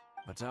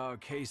 But our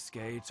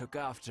Keisuke took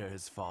after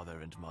his father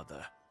and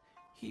mother.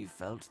 He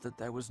felt that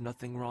there was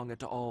nothing wrong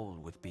at all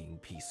with being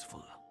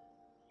peaceful.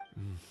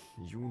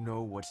 You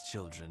know what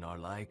children are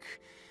like.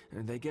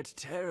 They get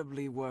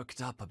terribly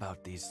worked up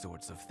about these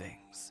sorts of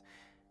things.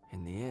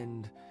 In the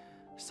end,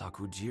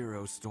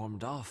 Sakujiro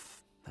stormed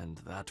off, and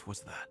that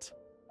was that.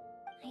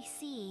 I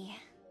see.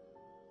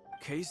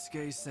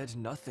 Keisuke said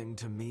nothing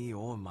to me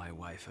or my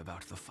wife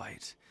about the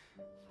fight.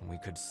 We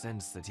could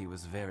sense that he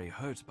was very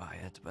hurt by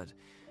it, but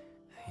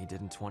he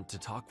didn't want to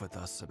talk with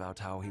us about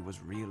how he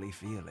was really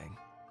feeling.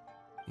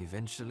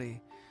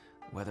 Eventually,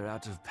 whether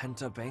out of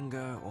pent-up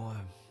anger or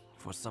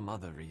for some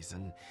other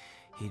reason,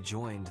 he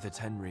joined the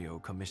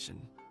Tenryou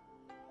Commission.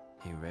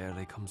 He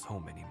rarely comes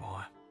home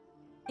anymore.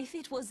 If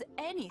it was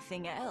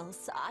anything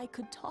else, I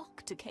could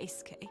talk to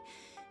Keisuke,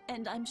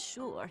 and I'm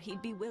sure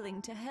he'd be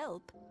willing to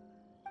help.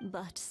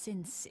 But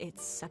since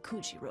it's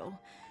Sakujiro,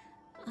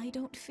 I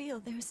don't feel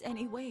there's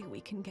any way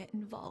we can get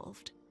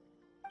involved.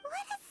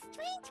 What a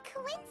strange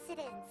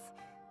coincidence.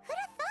 Who'd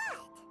have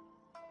thought?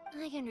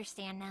 I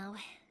understand now.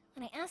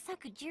 When I asked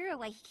Sakujiro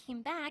why he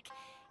came back,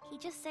 he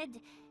just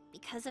said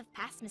because of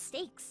past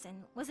mistakes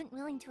and wasn't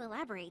willing to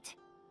elaborate.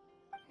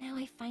 Now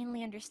I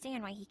finally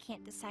understand why he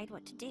can't decide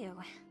what to do.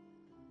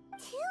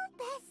 Two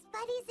best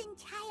buddies in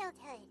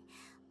childhood.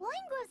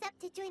 One grows up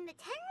to join the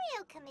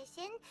Tenryou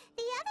Commission,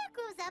 the other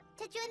grows up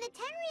to join the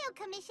Tenryou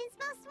Commission's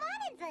most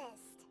wanted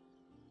list.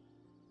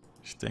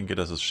 Ich denke,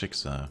 das ist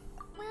Schicksal.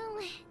 Well,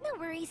 no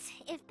worries.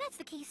 If that's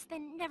the case,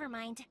 then never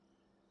mind.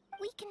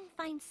 We can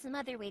find some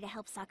other way to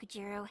help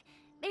Sakujiro.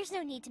 There's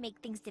no need to make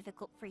things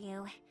difficult for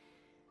you.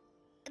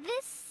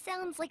 This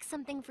sounds like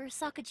something for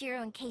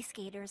Sakujiro and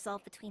Keisuke to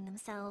resolve between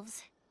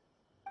themselves.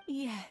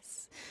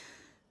 Yes.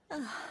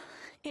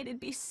 It'd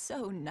be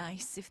so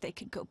nice if they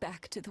could go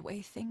back to the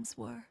way things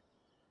were.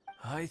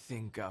 I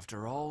think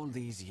after all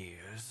these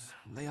years,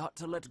 they ought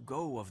to let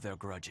go of their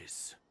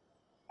grudges.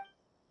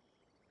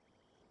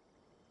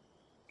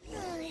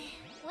 Well,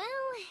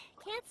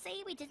 can't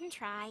say we didn't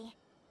try.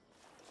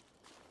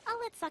 I'll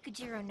let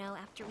Sakujiro know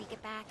after we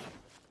get back.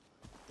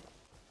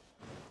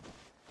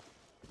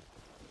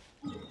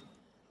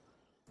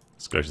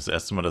 Das ist, glaube ich, das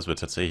erste Mal, dass wir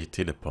tatsächlich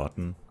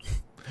teleporten.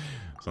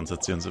 Sonst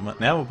hat sie uns immer...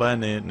 Ja, wobei,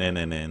 nee,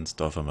 ins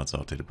Dorf haben wir uns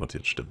auch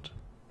teleportiert, stimmt.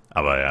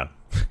 Aber ja,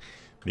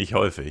 nicht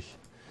häufig.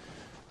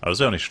 Aber das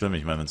ist ja auch nicht schlimm.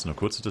 Ich meine, wenn es nur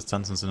kurze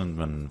Distanzen sind und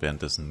man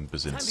währenddessen ein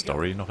bisschen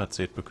Story noch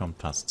erzählt bekommt,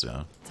 passt's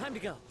ja.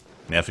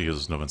 Nervig ist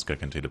es nur, wenn es gar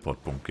keinen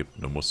Teleportpunkt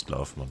gibt. Du musst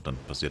laufen und dann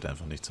passiert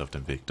einfach nichts auf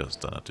dem Weg. Das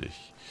ist dann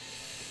natürlich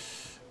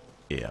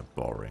eher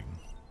boring.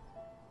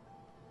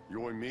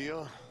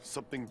 Yoimiya,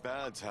 something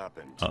bad's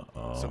happened.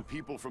 Some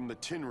people from the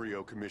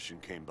Tenryou Commission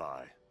came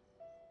by.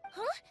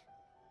 Huh?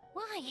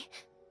 Why?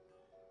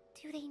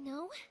 Do they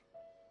know?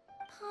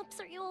 Pops,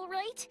 are you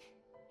alright?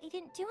 They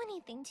didn't do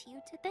anything to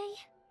you, did they?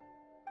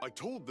 I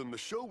told them the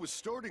show was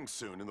starting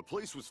soon and the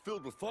place was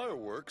filled with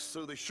fireworks,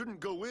 so they shouldn't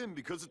go in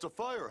because it's a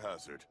fire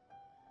hazard.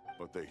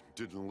 But they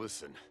didn't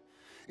listen.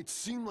 It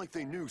seemed like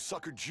they knew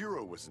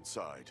Sakujiro was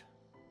inside.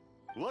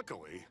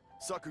 Luckily,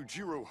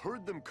 Sakujiro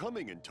heard them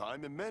coming in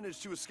time and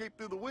managed to escape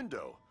through the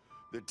window.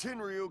 The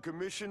Tenryou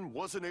Commission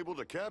wasn't able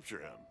to capture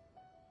him.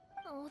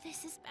 Oh,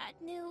 this is bad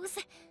news.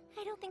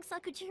 I don't think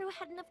Sakujiro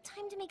had enough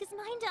time to make his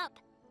mind up.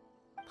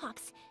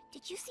 Pops,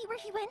 did you see where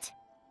he went?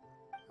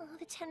 Oh,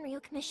 the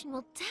Tenryou Commission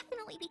will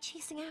definitely be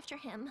chasing after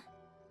him.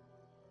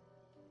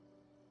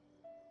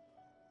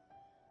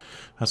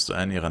 Hast du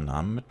einen ihrer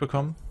Namen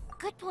mitbekommen?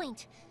 Good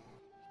point.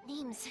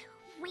 Names.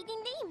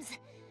 Reading names.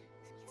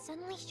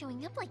 Suddenly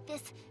showing up like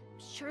this.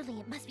 Surely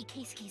it must be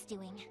Keisuke's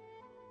doing.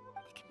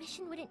 The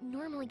Commission wouldn't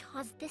normally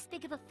cause this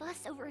big of a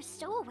fuss over a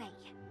stowaway.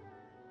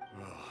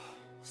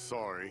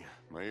 Sorry,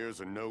 my ears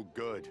are no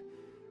good.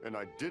 And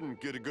I didn't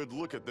get a good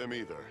look at them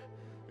either.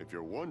 If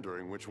you're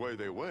wondering which way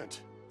they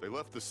went, they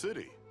left the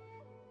city.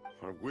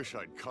 I wish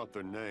I'd caught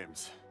their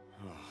names.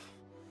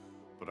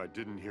 But I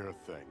didn't hear a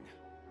thing.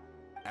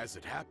 As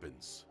it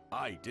happens,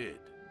 I did.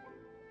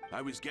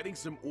 I was getting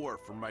some ore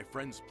from my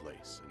friend's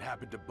place and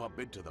happened to bump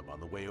into them on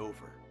the way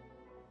over.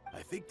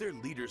 I think their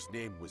leader's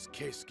name was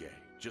Keisuke,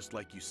 just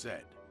like you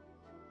said.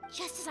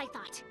 Just as I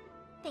thought.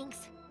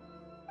 Thanks.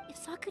 If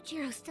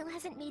Sakujiro still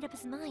hasn't made up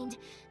his mind,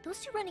 those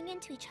two running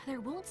into each other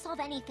won't solve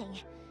anything.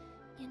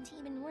 And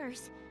even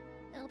worse,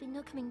 there'll be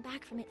no coming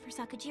back from it for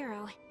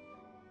Sakujiro.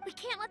 We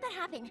can't let that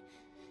happen.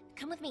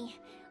 Come with me.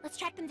 Let's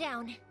track them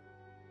down.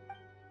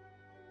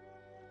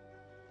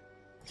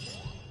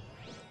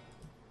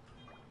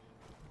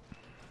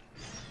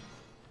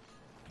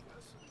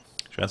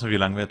 Ich weiß nicht, wie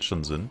lange wir jetzt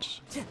schon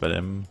sind bei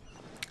dem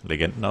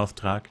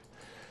Legendenauftrag.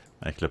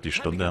 Ich glaube, die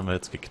Stunde haben wir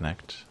jetzt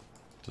geknackt.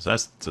 Das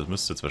heißt, das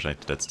müsste jetzt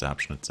wahrscheinlich der letzte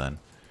Abschnitt sein.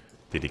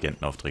 Die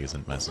Legendenaufträge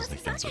sind meistens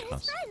nicht ganz so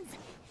krass.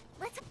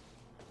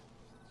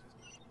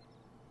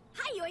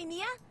 Hi,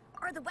 Yoimiya.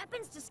 Are the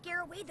weapons to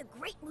scare away the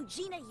great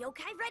Mujina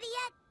yokai ready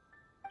yet?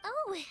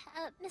 Oh,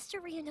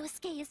 Mr.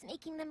 Ryunosuke is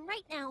making them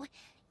right now.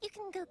 You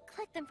can go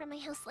collect them from my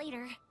house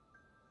later.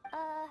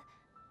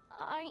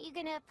 Aren't you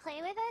gonna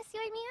play with us,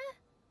 Yoimiya?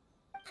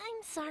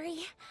 I'm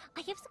sorry.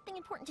 I have something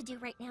important to do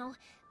right now.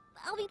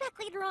 I'll be back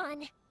later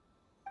on.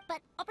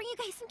 But I'll bring you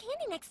guys some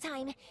candy next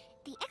time.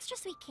 The extra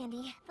sweet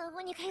candy, the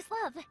one you guys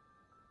love. Yay!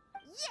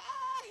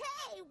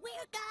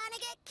 We're gonna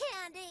get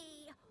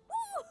candy!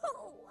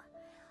 Woohoo!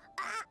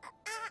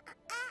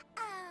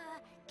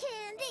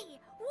 Candy!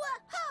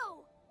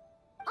 Woohoo!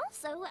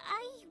 Also,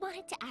 I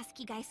wanted to ask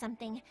you guys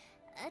something.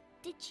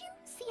 Did you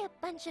see a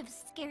bunch of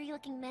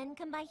scary-looking men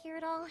come by here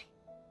at all?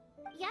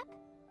 Yep,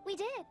 we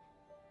did.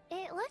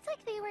 It looked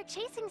like they were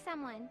chasing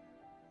someone.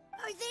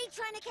 Are they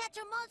trying to catch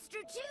a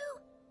monster too?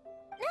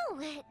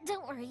 No,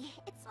 don't worry.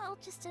 It's all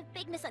just a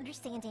big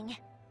misunderstanding.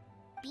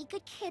 Be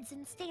good kids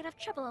and stay out of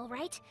trouble,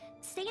 alright?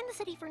 Stay in the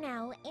city for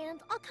now,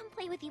 and I'll come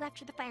play with you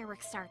after the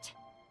fireworks start.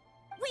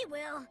 We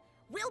will.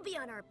 We'll be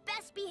on our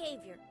best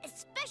behavior,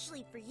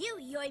 especially for you,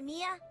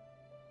 Yoimiya.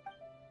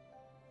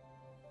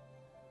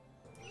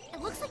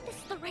 It looks like this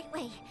is the right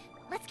way.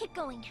 Let's get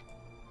going.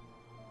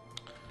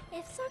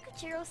 If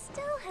Sakujiro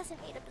still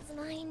hasn't made up his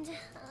mind,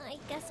 I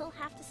guess I'll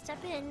have to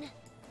step in.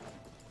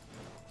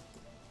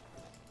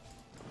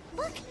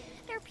 Look!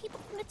 There are people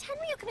from the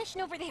Tenryu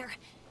Commission over there!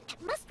 It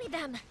must be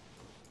them!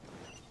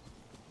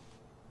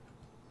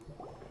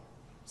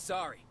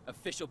 Sorry,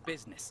 official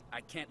business.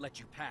 I can't let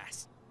you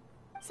pass.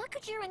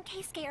 Sakujiro and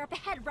Keisuke are up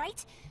ahead,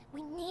 right?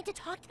 We need to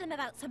talk to them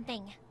about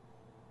something.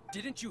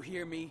 Didn't you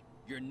hear me?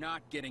 You're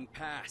not getting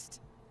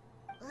past.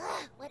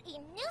 Ugh, what a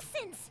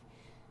nuisance!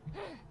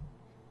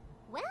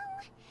 Well,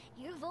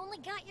 you've only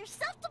got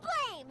yourself to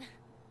blame!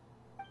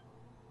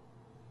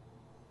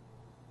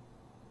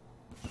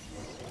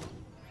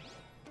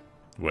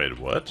 Wait,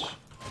 what?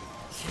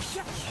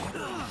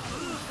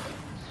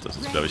 Das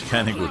ist, glaube ich,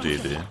 keine gute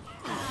Idee.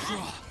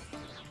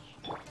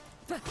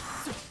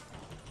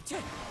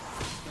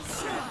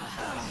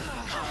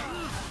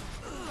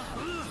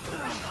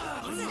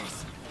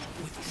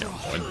 Ja,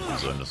 moin, wie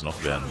sollen das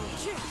noch werden?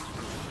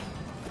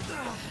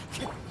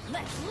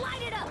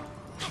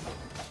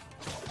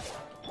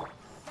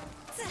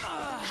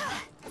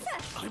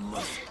 I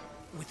must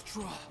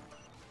withdraw.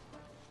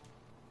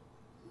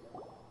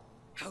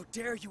 How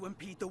dare you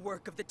impede the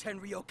work of the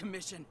Tenryu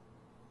Commission?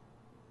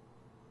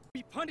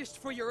 Be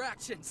punished for your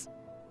actions.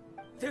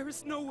 There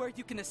is nowhere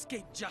you can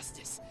escape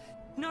justice.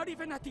 Not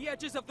even at the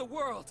edges of the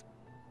world.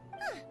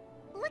 Huh,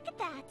 look at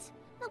that.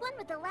 The one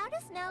with the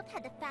loudest mouth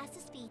had the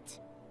fastest feet.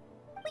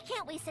 We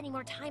can't waste any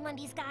more time on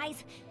these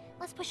guys.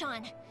 Let's push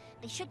on.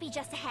 They should be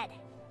just ahead.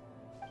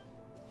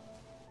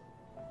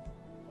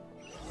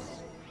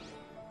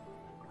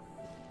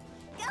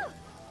 Go!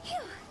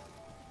 Phew.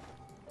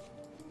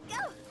 Go!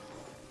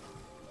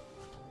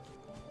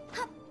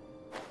 Hup.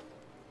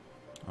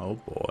 Oh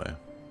boy.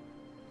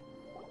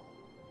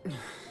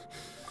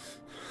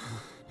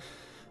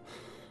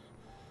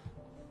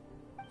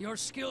 Your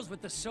skills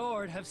with the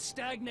sword have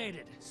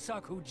stagnated,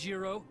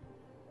 Sakujiro.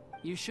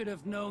 You should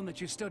have known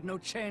that you stood no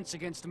chance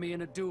against me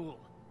in a duel.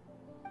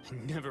 I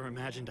never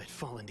imagined I'd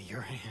fall into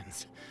your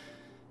hands.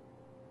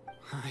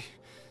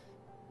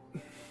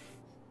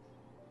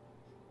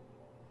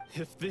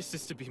 If this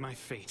is to be my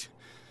fate,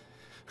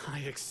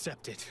 I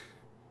accept it.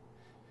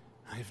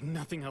 I have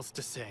nothing else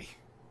to say.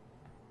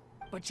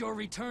 But your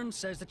return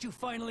says that you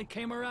finally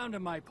came around to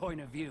my point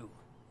of view.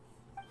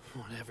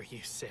 Whatever you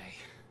say.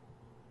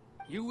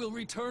 You will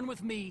return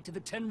with me to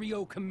the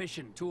Tenryu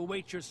Commission to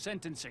await your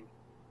sentencing.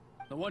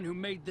 The one who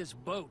made this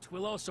boat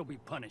will also be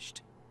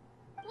punished.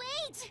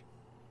 Wait!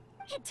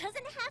 It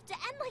doesn't have to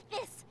end like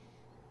this!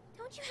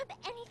 Don't you have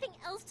anything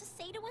else to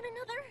say to one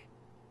another?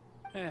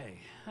 Hey,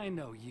 I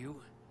know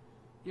you.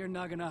 You're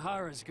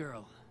Naganahara's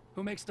girl,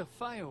 who makes the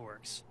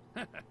fireworks.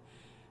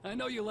 I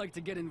know you like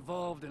to get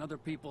involved in other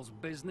people's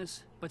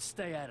business, but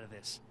stay out of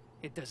this.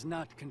 It does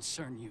not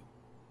concern you.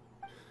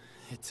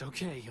 It's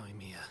okay,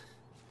 Yoimiya.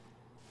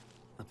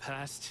 The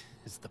past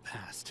is the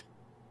past.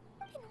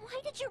 And why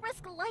did you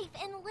risk life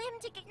and limb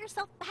to get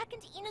yourself back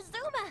into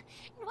Inazuma?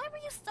 And why were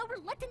you so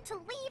reluctant to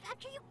leave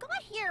after you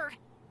got here?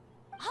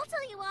 I'll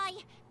tell you why.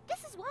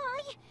 This is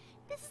why.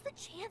 This is the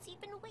chance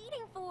you've been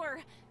waiting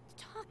for.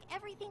 To talk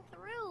everything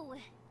through.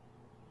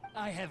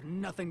 I have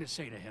nothing to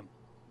say to him.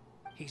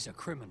 He's a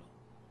criminal.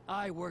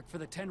 I work for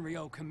the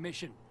Tenryu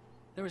Commission.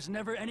 There is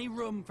never any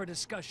room for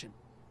discussion.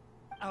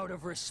 Out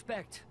of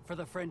respect for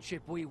the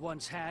friendship we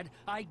once had,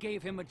 I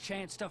gave him a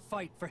chance to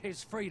fight for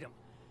his freedom.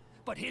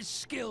 But his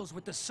skills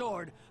with the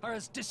sword are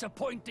as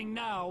disappointing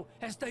now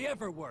as they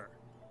ever were.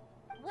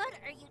 What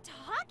are you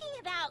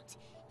talking about?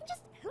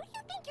 Just who do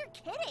you think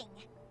you're kidding?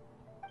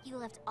 You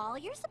left all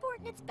your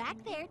subordinates back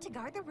there to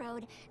guard the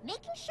road,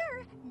 making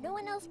sure no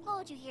one else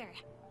followed you here.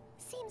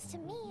 Seems to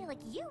me like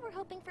you were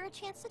hoping for a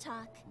chance to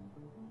talk.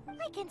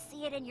 I can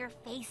see it in your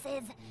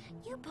faces.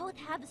 You both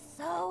have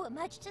so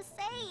much to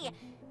say,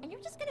 and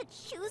you're just gonna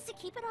choose to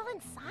keep it all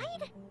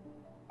inside?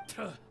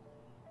 Tuh.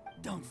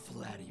 Don't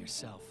flatter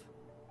yourself.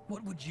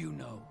 What would you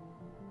know?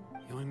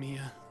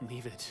 Yoimiya,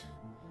 leave it.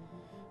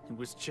 It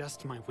was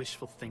just my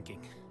wishful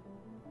thinking.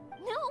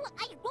 No,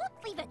 I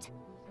won't leave it!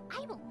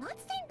 I will not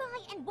stand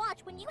by and watch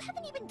when you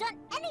haven't even done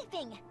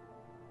anything!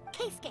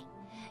 Keisuke,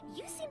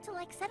 you seem to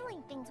like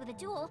settling things with a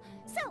duel,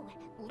 so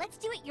let's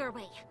do it your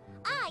way.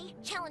 I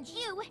challenge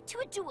you to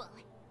a duel.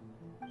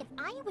 If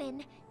I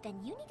win,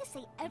 then you need to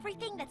say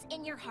everything that's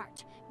in your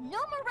heart. No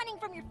more running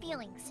from your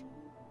feelings.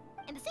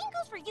 And the same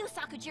goes for you,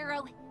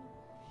 Sakujiro.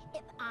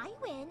 If I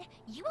win,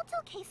 you will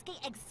tell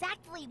Keisuke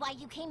exactly why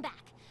you came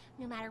back,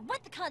 no matter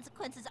what the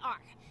consequences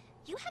are.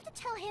 You have to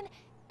tell him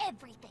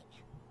everything.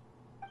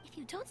 If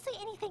you don't say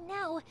anything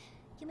now,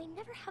 you may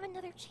never have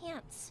another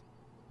chance.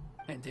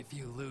 And if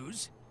you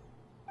lose?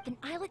 Then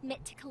I'll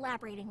admit to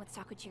collaborating with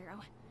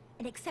Sakujiro,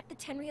 and accept the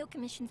Tenryou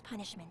Commission's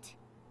punishment.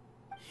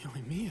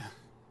 Yoimiya.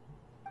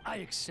 I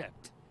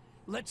accept.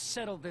 Let's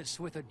settle this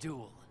with a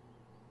duel.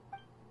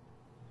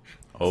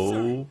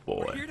 Oh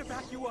boy. We're here to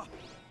back you up.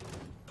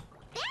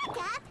 Back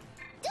up?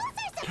 Duels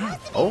are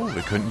supposed to be Oh,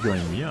 wir könnten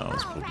Yoimiya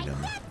ausprobieren.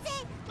 Alright,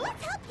 that's it.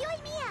 Let's help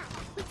Yoimiya.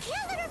 We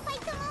can't let her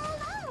fight them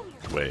all alone.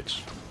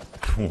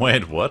 Wait.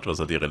 Wait, what? Was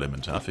hat ihre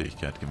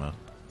Elementarfähigkeit gemacht?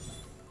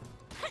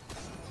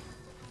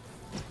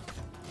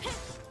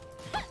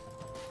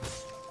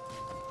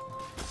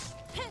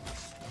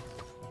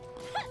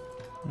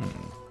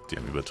 Die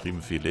haben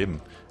übertrieben viel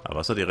Leben. Aber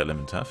was hat ihre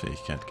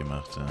Elementarfähigkeit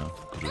gemacht? Ja,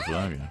 gute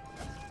Frage.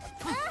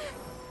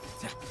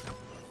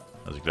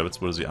 Also ich glaube,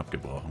 jetzt wurde sie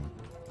abgebrochen.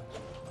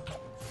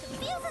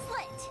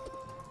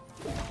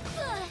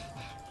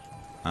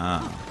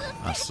 Ah,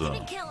 ach so.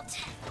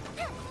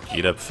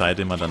 Jeder Pfeil,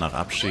 den man danach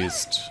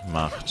abschießt,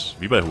 macht,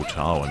 wie bei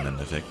Hutao im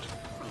Endeffekt.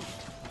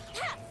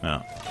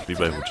 Ja, wie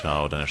bei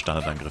Hutao, deine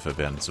Standardangriffe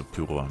werden zu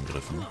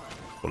Pyroangriffen.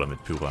 Oder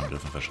mit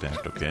Pyroangriffen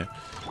verstärkt, okay.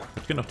 Ich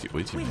würde gerne noch die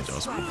Ultimate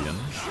ausprobieren.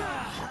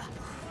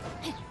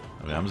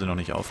 Aber wir haben sie noch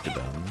nicht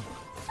aufgeladen.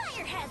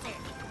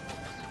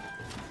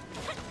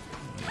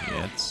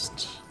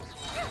 Jetzt.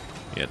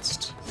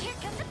 Jetzt.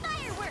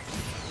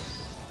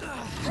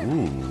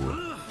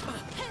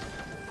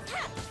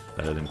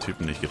 Leider den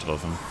Typen nicht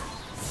getroffen.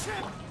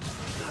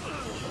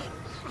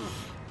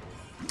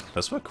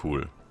 Das war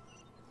cool.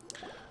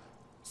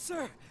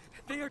 Sir,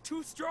 they are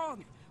too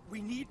strong.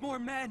 We need more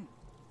men.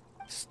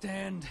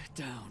 Stand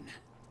down.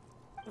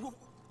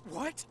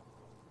 What?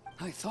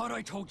 I thought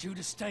I told you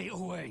to stay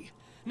away.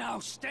 Now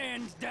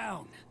stand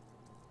down.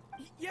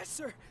 Yes,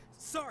 sir.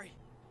 Sorry.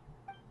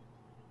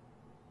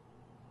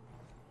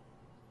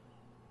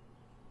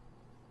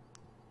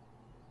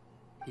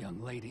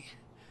 Young lady,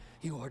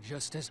 you are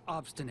just as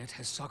obstinate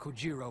as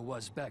Sakujiro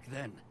was back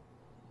then.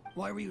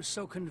 Why were you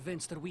so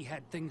convinced that we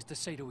had things to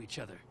say to each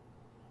other?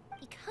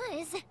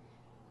 Because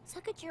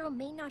Sakujiro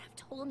may not have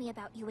told me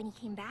about you when he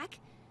came back,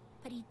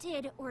 but he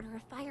did order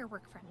a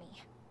firework from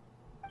me.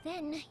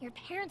 Then, your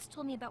parents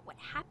told me about what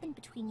happened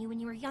between you when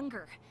you were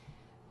younger.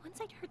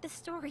 Once I'd heard the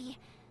story,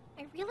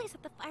 I realized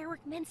that the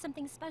firework meant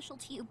something special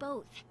to you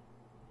both.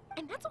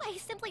 And that's why I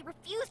simply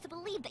refuse to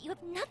believe that you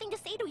have nothing to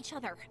say to each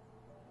other.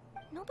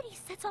 Nobody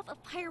sets off a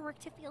firework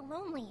to feel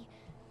lonely,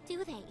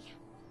 do they?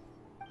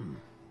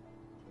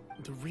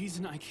 The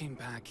reason I came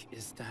back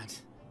is that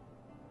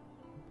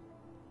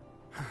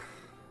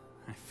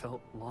I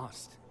felt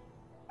lost.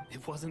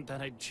 It wasn't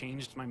that I'd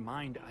changed my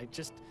mind, I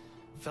just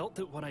felt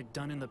that what I'd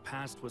done in the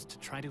past was to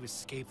try to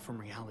escape from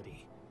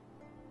reality.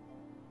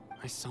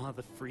 I saw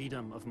the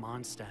freedom of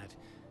Mondstadt,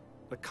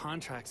 the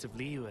contracts of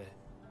Liyue,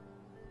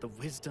 the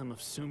wisdom of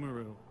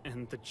Sumeru,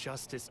 and the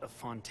justice of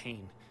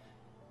Fontaine.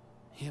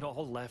 It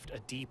all left a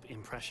deep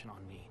impression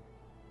on me.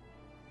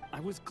 I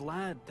was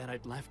glad that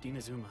I'd left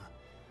Inazuma,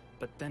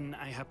 but then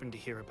I happened to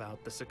hear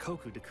about the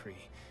Sakoku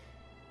decree.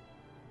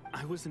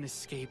 I was an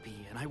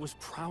escapee, and I was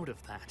proud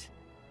of that.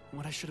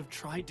 What I should have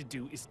tried to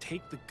do is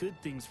take the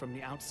good things from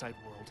the outside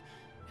world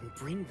and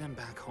bring them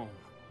back home.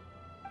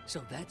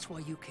 So that's why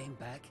you came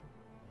back?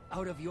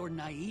 Out of your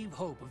naive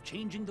hope of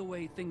changing the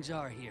way things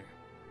are here?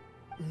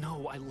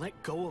 No, I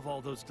let go of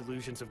all those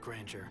delusions of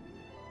grandeur.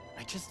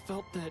 I just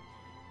felt that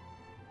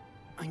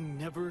I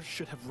never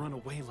should have run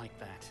away like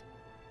that.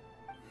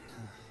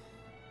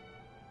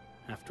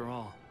 After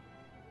all,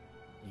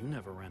 you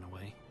never ran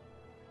away.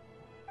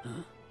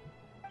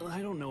 Huh?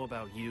 I don't know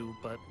about you,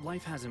 but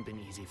life hasn't been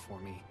easy for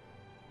me.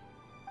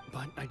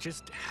 But I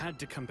just had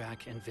to come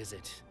back and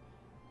visit.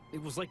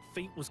 It was like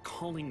fate was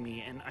calling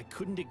me, and I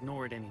couldn't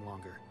ignore it any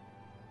longer.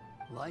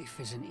 Life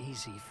isn't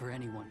easy for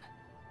anyone.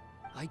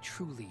 I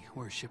truly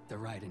worship the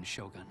Raiden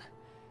Shogun.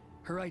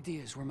 Her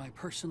ideas were my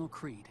personal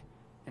creed,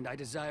 and I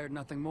desired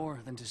nothing more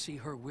than to see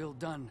her will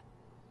done.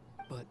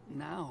 But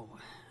now,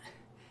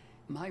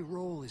 my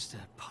role is to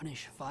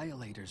punish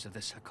violators of the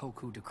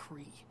Sakoku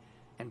decree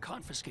and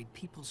confiscate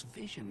people's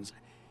visions.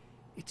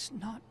 It's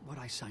not what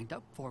I signed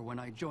up for when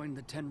I joined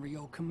the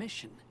Tenryou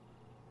Commission.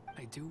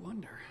 I do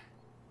wonder,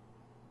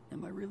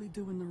 am I really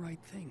doing the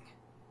right thing?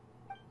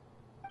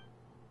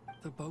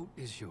 The boat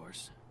is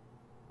yours.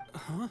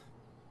 Huh?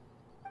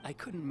 I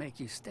couldn't make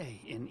you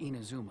stay in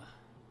Inazuma,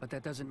 but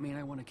that doesn't mean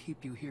I want to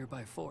keep you here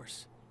by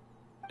force.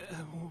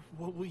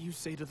 What will you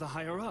say to the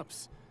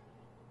higher-ups?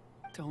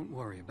 Don't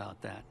worry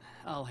about that.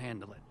 I'll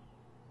handle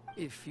it.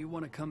 If you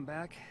want to come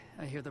back,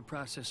 I hear the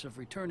process of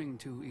returning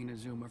to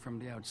Inazuma from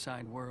the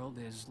outside world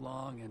is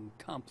long and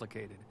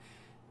complicated,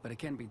 but it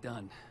can be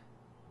done.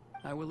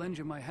 I will lend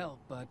you my help,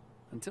 but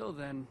until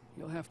then,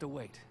 you'll have to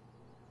wait.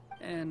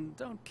 And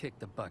don't kick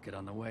the bucket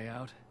on the way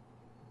out.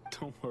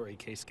 Don't worry,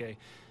 Keisuke.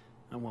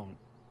 I won't.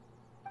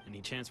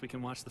 Any chance we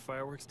can watch the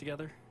fireworks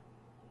together?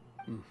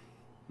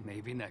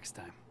 Maybe next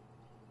time.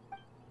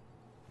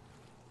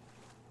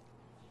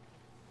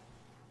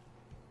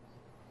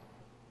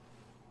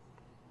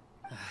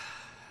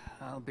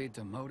 I'll be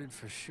demoted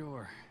for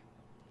sure.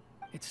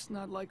 It's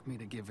not like me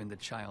to give in to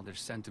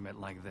childish sentiment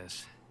like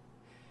this.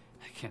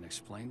 I can't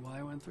explain why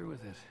I went through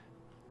with it.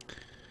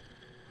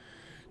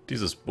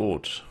 Dieses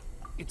Boot.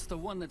 It's the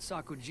one that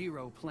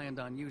Sakujiro planned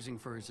on using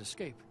for his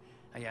escape.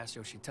 I asked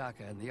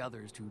Yoshitaka and the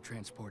others to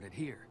transport it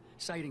here,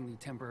 citing the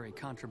temporary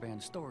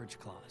contraband storage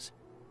clause.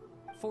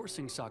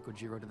 Forcing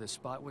Sakujiro to this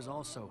spot was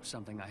also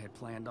something I had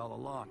planned all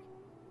along.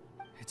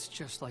 It's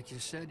just like you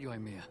said,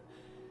 Yoimiya.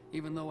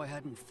 Even though I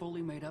hadn't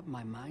fully made up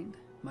my mind,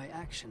 my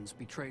actions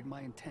betrayed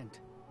my intent.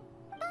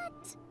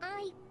 But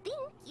I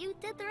think you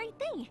did the right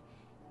thing.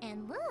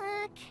 And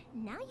look,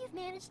 now you've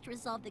managed to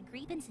resolve the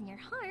grievance in your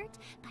heart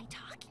by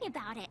talking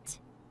about it.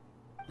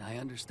 I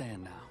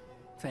understand now.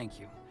 Thank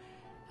you.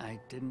 I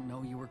didn't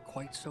know you were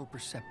quite so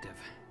perceptive.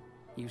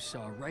 You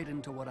saw right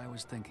into what I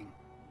was thinking.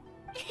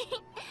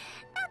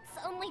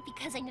 That's only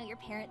because I know your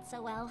parents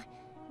so well.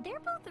 They're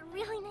both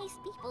really nice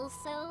people,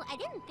 so I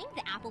didn't think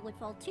the apple would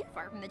fall too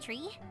far from the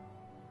tree.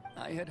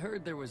 I had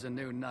heard there was a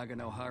new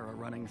Naganohara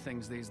running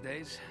things these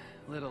days.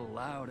 Little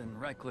loud and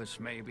reckless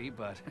maybe,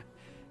 but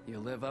you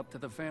live up to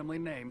the family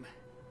name.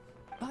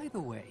 By the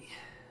way,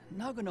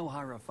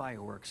 Naganohara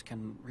fireworks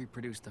can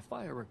reproduce the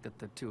firework that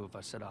the two of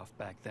us set off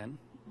back then,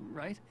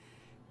 right?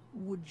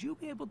 Would you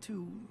be able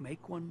to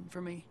make one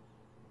for me?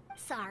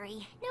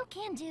 Sorry, no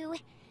can do.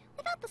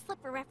 Without the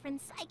slip for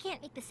reference, I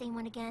can't make the same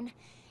one again.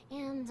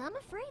 And I'm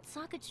afraid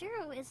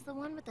Sakujiro is the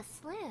one with the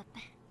slip.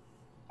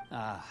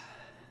 Ah,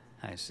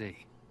 I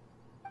see.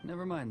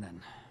 Never mind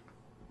then.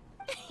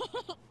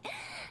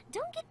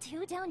 Don't get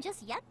too down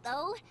just yet,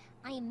 though.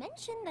 I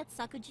mentioned that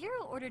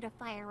Sakujiro ordered a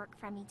firework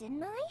from me,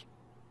 didn't I?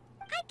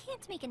 I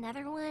can't make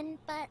another one,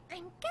 but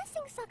I'm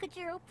guessing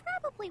Sakujiro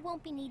probably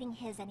won't be needing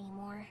his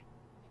anymore.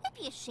 It'd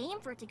be a shame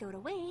for it to go to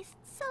waste,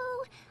 so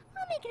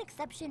I'll make an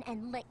exception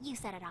and let you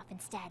set it off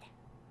instead.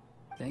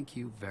 Thank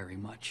you very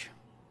much.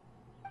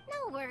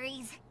 No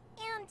worries.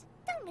 And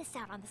don't miss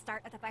out on the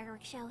start of the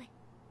fireworks show.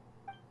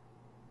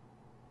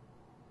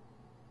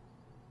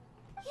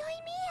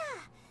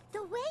 Yoimiya!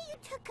 The way you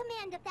took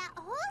command of that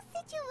whole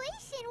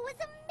situation was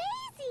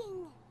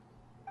amazing!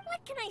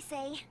 What can I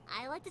say?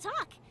 I like to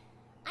talk.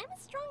 I'm a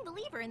strong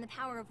believer in the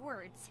power of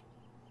words.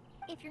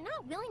 If you're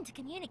not willing to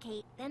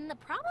communicate, then the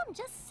problem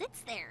just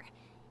sits there.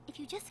 If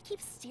you just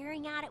keep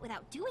staring at it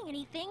without doing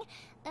anything,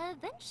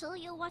 eventually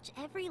you'll watch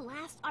every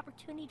last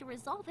opportunity to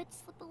resolve it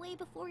slip away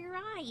before your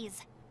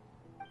eyes.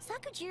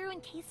 Sakujiro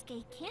and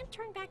Keisuke can't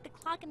turn back the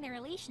clock in their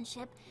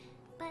relationship,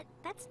 but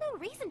that's no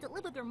reason to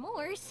live with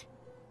remorse.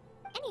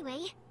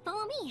 Anyway,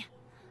 follow me.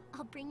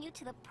 I'll bring you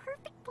to the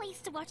perfect place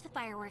to watch the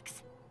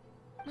fireworks.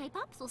 My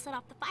pops will set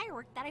off the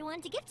firework that I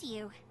wanted to give to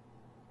you.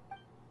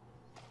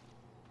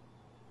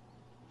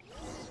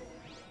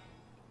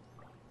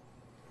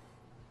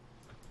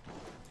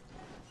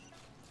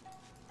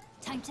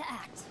 Time to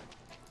act.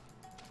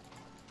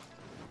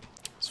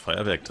 Das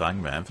Feuerwerk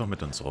tragen wir einfach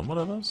mit uns rum,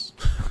 oder was?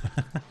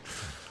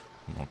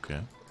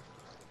 Okay.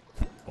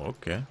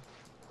 Okay.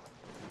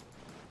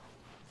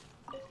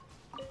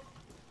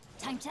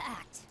 Time to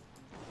act.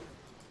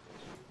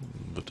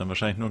 Wird dann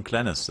wahrscheinlich nur ein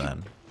kleines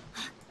sein.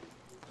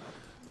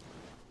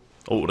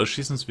 Oh, oder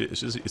schießen wir...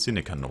 Ist sie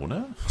eine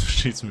Kanone?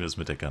 Schießen wir es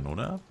mit der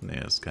Kanone ab? Nee,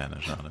 ist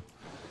keine, schade.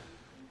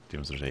 Die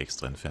haben sich wahrscheinlich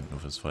extra entfernt, nur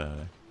fürs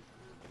Feuerwerk.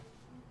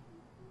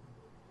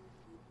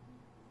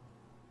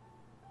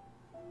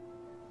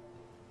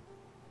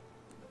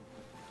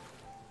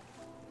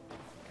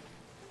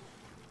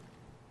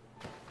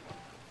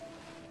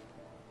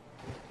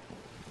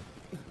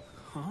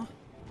 Huh?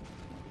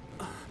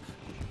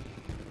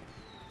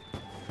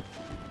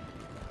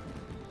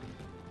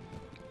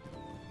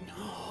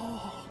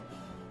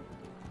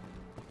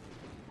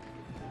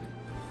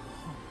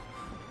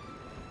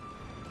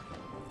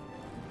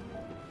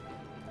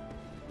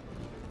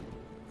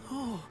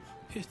 Oh,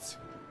 it's...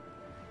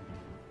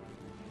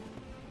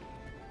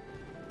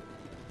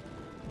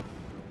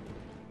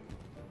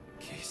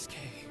 Keisuke.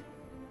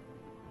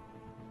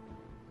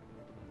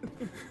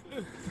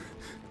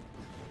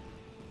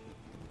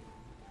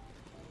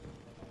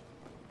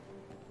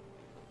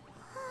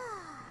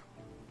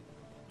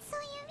 So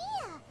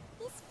Yoimiya,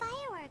 these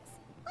fireworks,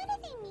 what do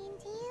they mean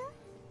to you?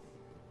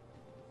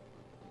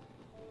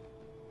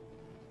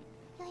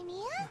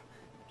 Yoimiya?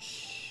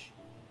 Shh.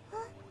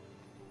 Huh?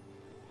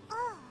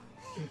 Oh.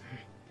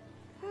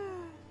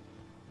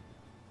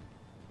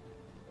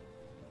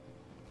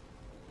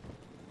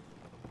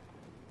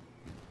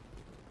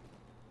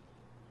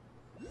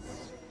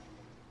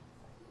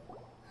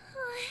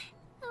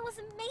 That was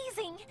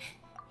amazing.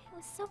 It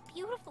was so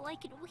beautiful I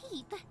could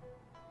weep.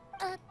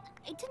 I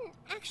didn't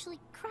actually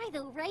cry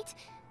though, right?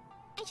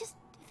 I just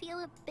feel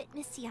a bit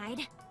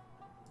misty-eyed.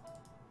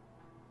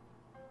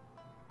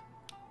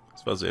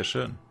 Das war sehr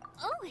schön.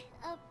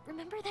 Oh,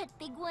 remember that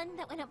big one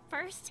that went up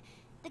first?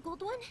 The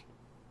gold one?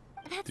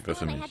 That's Die the war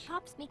für one I mich. had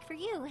Pops make for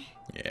you.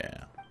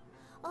 Yeah.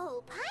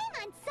 Oh,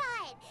 Paimon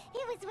saw it!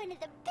 It was one of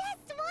the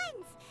best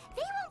ones!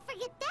 They won't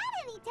forget that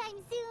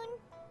anytime soon!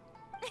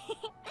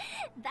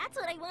 That's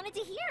what I wanted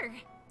to hear.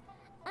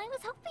 I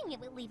was hoping it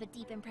would leave a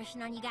deep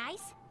impression on you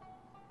guys.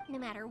 No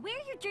matter where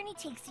your journey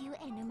takes you,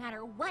 and no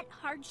matter what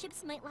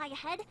hardships might lie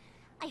ahead,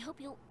 I hope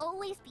you'll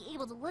always be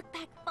able to look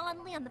back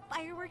fondly on the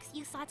fireworks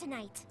you saw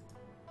tonight.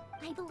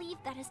 I believe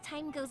that as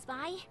time goes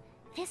by,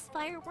 this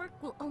firework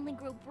will only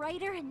grow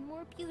brighter and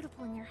more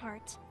beautiful in your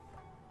heart.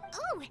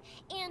 Oh,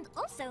 and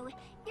also,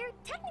 you're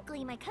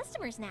technically my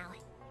customers now.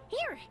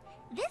 Here,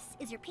 this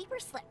is your paper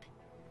slip.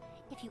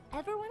 If you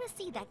ever want to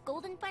see that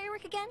golden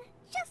firework again,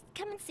 just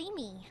come and see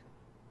me.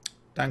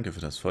 Danke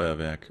für das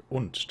Feuerwerk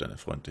und deine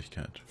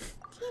Freundlichkeit.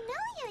 You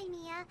know,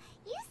 Yoimiya,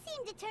 you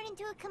seemed to turn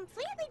into a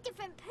completely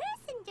different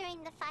person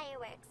during the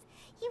fireworks.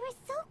 You were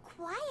so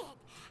quiet,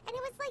 and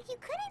it was like you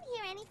couldn't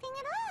hear anything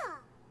at all.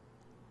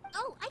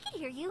 Oh, I can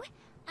hear you.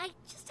 I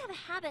just have a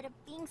habit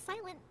of being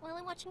silent while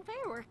I'm watching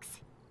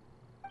fireworks.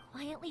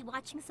 Quietly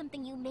watching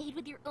something you made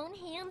with your own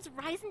hands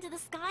rise into the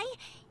sky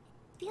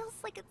feels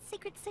like a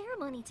sacred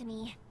ceremony to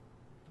me.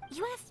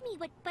 You asked me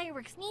what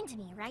fireworks mean to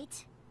me,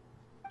 right?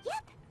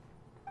 Yep.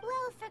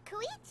 Well, for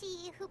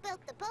Koichi, who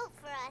built the boat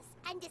for us,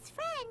 and his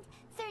friend,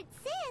 Third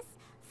Sis,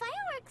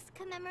 fireworks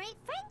commemorate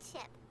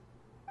friendship.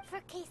 For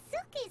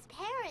Keisuke's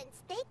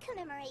parents, they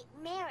commemorate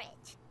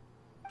marriage.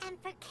 And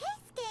for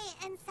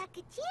Keisuke and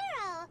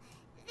Sakujiro,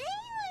 they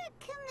were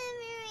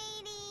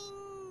commemorating...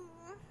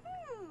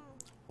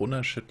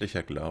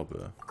 Unerschütterlicher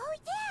Glaube. Oh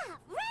yeah,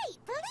 right,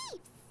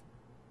 beliefs!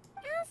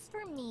 As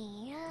for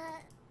me,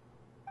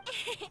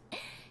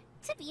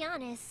 to be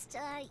honest,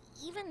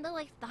 even though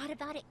I've thought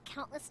about it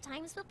countless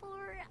times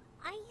before,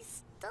 I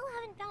still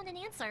haven't found an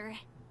answer.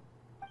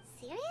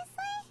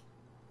 Seriously?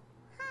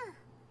 Huh.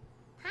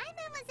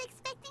 Paimon was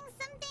expecting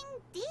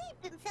something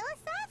deep and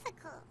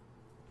philosophical.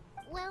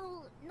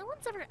 Well, no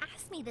one's ever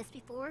asked me this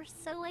before,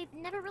 so I've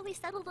never really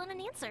settled on an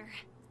answer.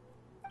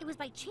 It was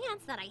by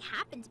chance that I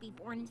happened to be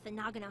born into the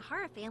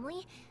Naganohara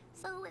family,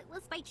 so it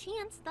was by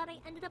chance that I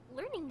ended up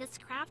learning this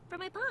craft from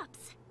my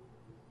pops.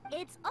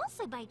 It's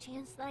also by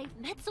chance that I've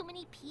met so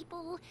many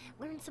people,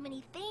 learned so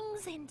many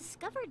things, and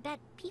discovered that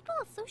people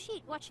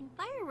associate watching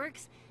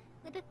fireworks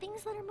with the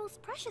things that are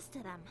most precious to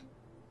them.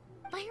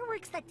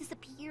 Fireworks that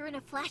disappear in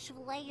a flash of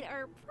light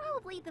are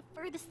probably the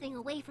furthest thing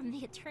away from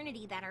the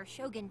eternity that our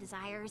shogun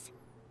desires.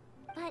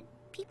 But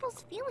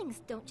people's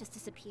feelings don't just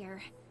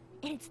disappear.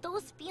 And it's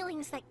those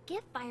feelings that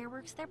give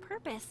fireworks their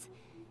purpose.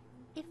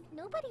 If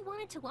nobody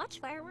wanted to watch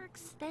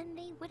fireworks, then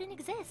they wouldn't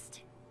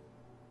exist.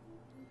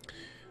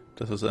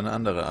 Das ist eine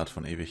andere Art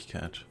von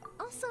Ewigkeit.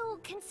 Also,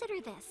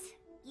 consider this.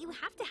 You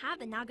have to have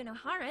the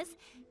Naganoharas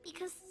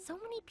because so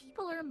many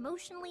people are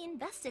emotionally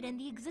invested in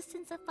the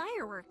existence of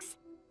fireworks.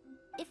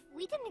 If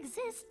we didn't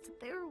exist,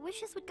 their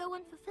wishes would go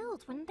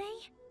unfulfilled, wouldn't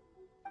they?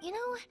 You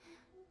know,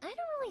 I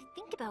don't really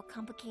think about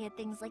complicated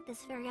things like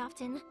this very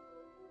often.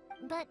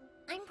 But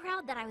I'm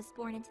proud that I was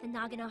born into the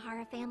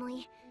Naganohara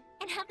family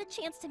and have the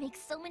chance to make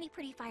so many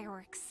pretty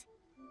fireworks.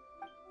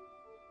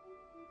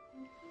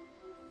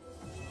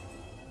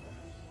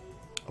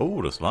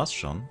 Oh, das war's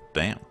schon?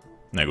 Damn.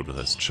 Na gut, das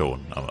heißt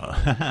schon,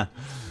 aber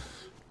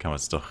kam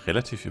jetzt doch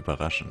relativ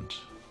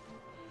überraschend.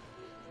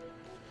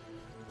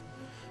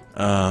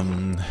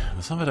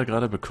 Was haben wir da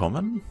gerade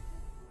bekommen?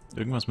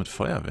 Irgendwas mit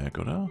Feuerwerk,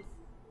 oder?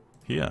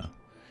 Hier.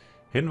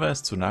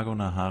 Hinweis zu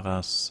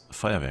Naganoharas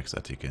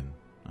Feuerwerksartikeln.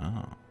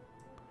 Ah.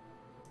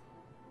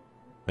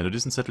 Wenn du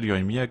diesen Zettel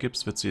Yoimiya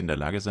gibst, wird sie in der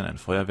Lage sein, ein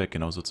Feuerwerk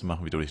genauso zu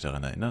machen, wie du dich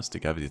daran erinnerst.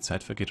 Egal wie die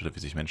Zeit vergeht oder wie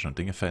sich Menschen und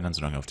Dinge verändern,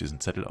 solange du auf diesen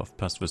Zettel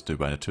aufpasst, wirst du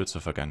über eine Tür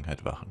zur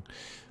Vergangenheit wachen.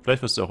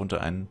 Vielleicht wirst du auch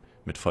unter einem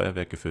mit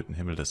Feuerwerk gefüllten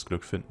Himmel das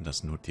Glück finden,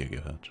 das nur dir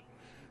gehört.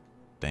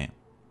 Damn,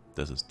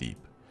 das ist deep.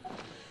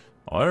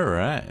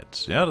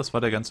 Alright, ja, das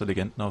war der ganze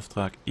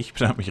Legendenauftrag. Ich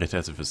bedanke mich recht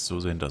herzlich fürs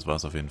Zusehen. Das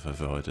war's auf jeden Fall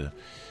für heute.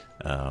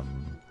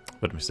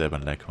 Würde mich selber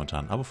ein Like, Kommentar,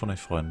 ein Abo von euch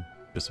freuen.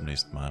 Bis zum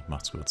nächsten Mal.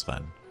 Macht's gut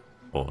rein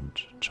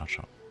und ciao,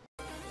 ciao.